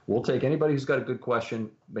means we'll take anybody who's got a good question,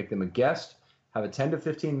 make them a guest, have a 10 to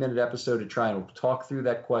 15-minute episode to try and talk through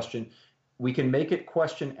that question. We can make it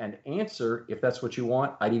question and answer if that's what you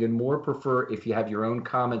want. I'd even more prefer if you have your own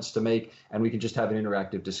comments to make, and we can just have an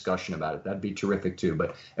interactive discussion about it. That'd be terrific too.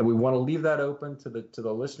 And we want to leave that open to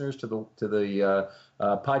the listeners, to the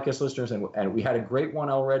podcast listeners. And we had a great one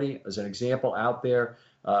already as an example out there.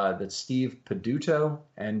 That's Steve Peduto,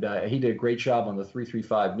 and he did a great job on the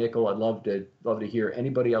 335 nickel. I'd love to hear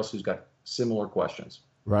anybody else who's got similar questions.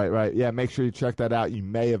 Right. Yeah, make sure you check that out. You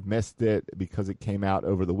may have missed it because it came out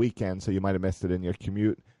over the weekend, so you might have missed it in your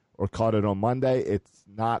commute or caught it on Monday. It's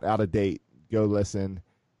not out of date. Go listen.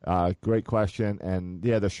 Great question. And,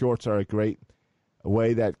 yeah, the shorts are a great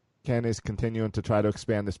way that Ken is continuing to try to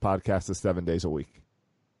expand this podcast to 7 days a week.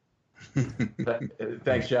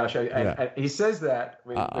 Thanks, Josh. He says that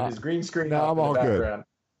with his green screen no, up I'm in all the background.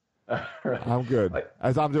 Good. I'm good.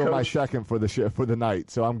 As I'm doing my second for the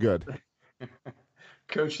night, so I'm good.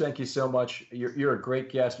 Coach, thank you so much. You're a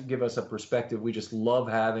great guest. You give us a perspective we just love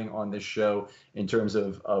having on this show in terms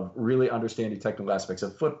of really understanding technical aspects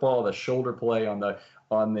of football, the shoulder play on the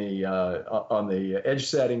edge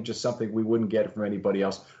setting, just something we wouldn't get from anybody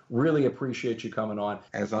else. Really appreciate you coming on.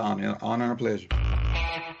 As an honor and a pleasure.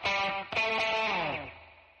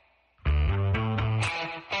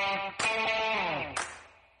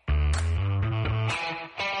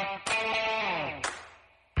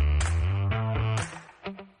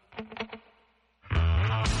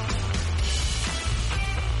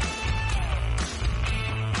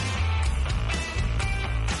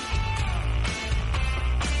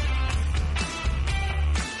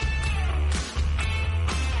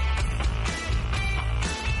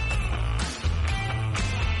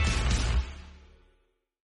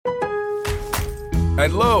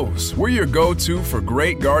 At Lowe's, we're your go-to for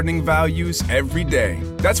great gardening values every day.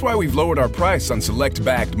 That's why we've lowered our price on select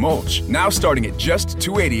bagged mulch, now starting at just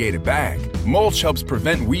 $2.88 a bag. Mulch helps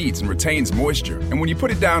prevent weeds and retains moisture, and when you put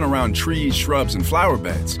it down around trees, shrubs, and flower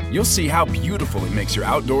beds, you'll see how beautiful it makes your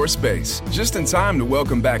outdoor space, just in time to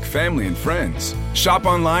welcome back family and friends. Shop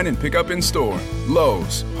online and pick up in store.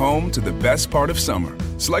 Lowe's, home to the best part of summer.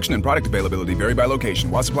 Selection and product availability vary by location.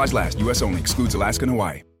 While supplies last, U.S. only. Excludes Alaska and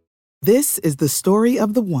Hawaii. This is the story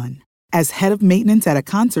of the one. As head of maintenance at a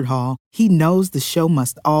concert hall, he knows the show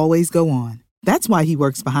must always go on. That's why he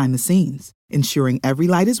works behind the scenes, ensuring every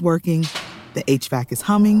light is working, the HVAC is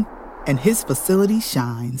humming, and his facility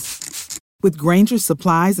shines. With Grainger's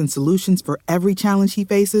supplies and solutions for every challenge he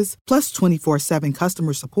faces, plus 24/7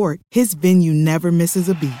 customer support, his venue never misses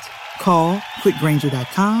a beat. Call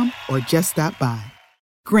quickgrainger.com or just stop by.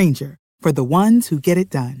 Grainger, for the ones who get it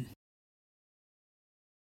done.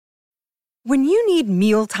 When you need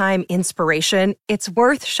mealtime inspiration, it's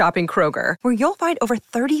worth shopping Kroger, where you'll find over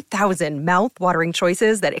 30,000 mouth-watering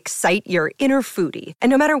choices that excite your inner foodie. And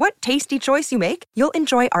no matter what tasty choice you make, you'll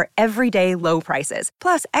enjoy our everyday low prices,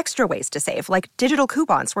 plus extra ways to save, like digital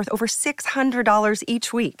coupons worth over $600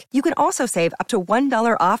 each week. You can also save up to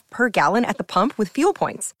 $1 off per gallon at the pump with fuel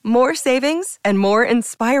points. More savings and more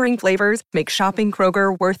inspiring flavors make shopping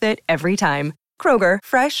Kroger worth it every time. Kroger,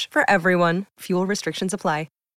 fresh for everyone. Fuel restrictions apply.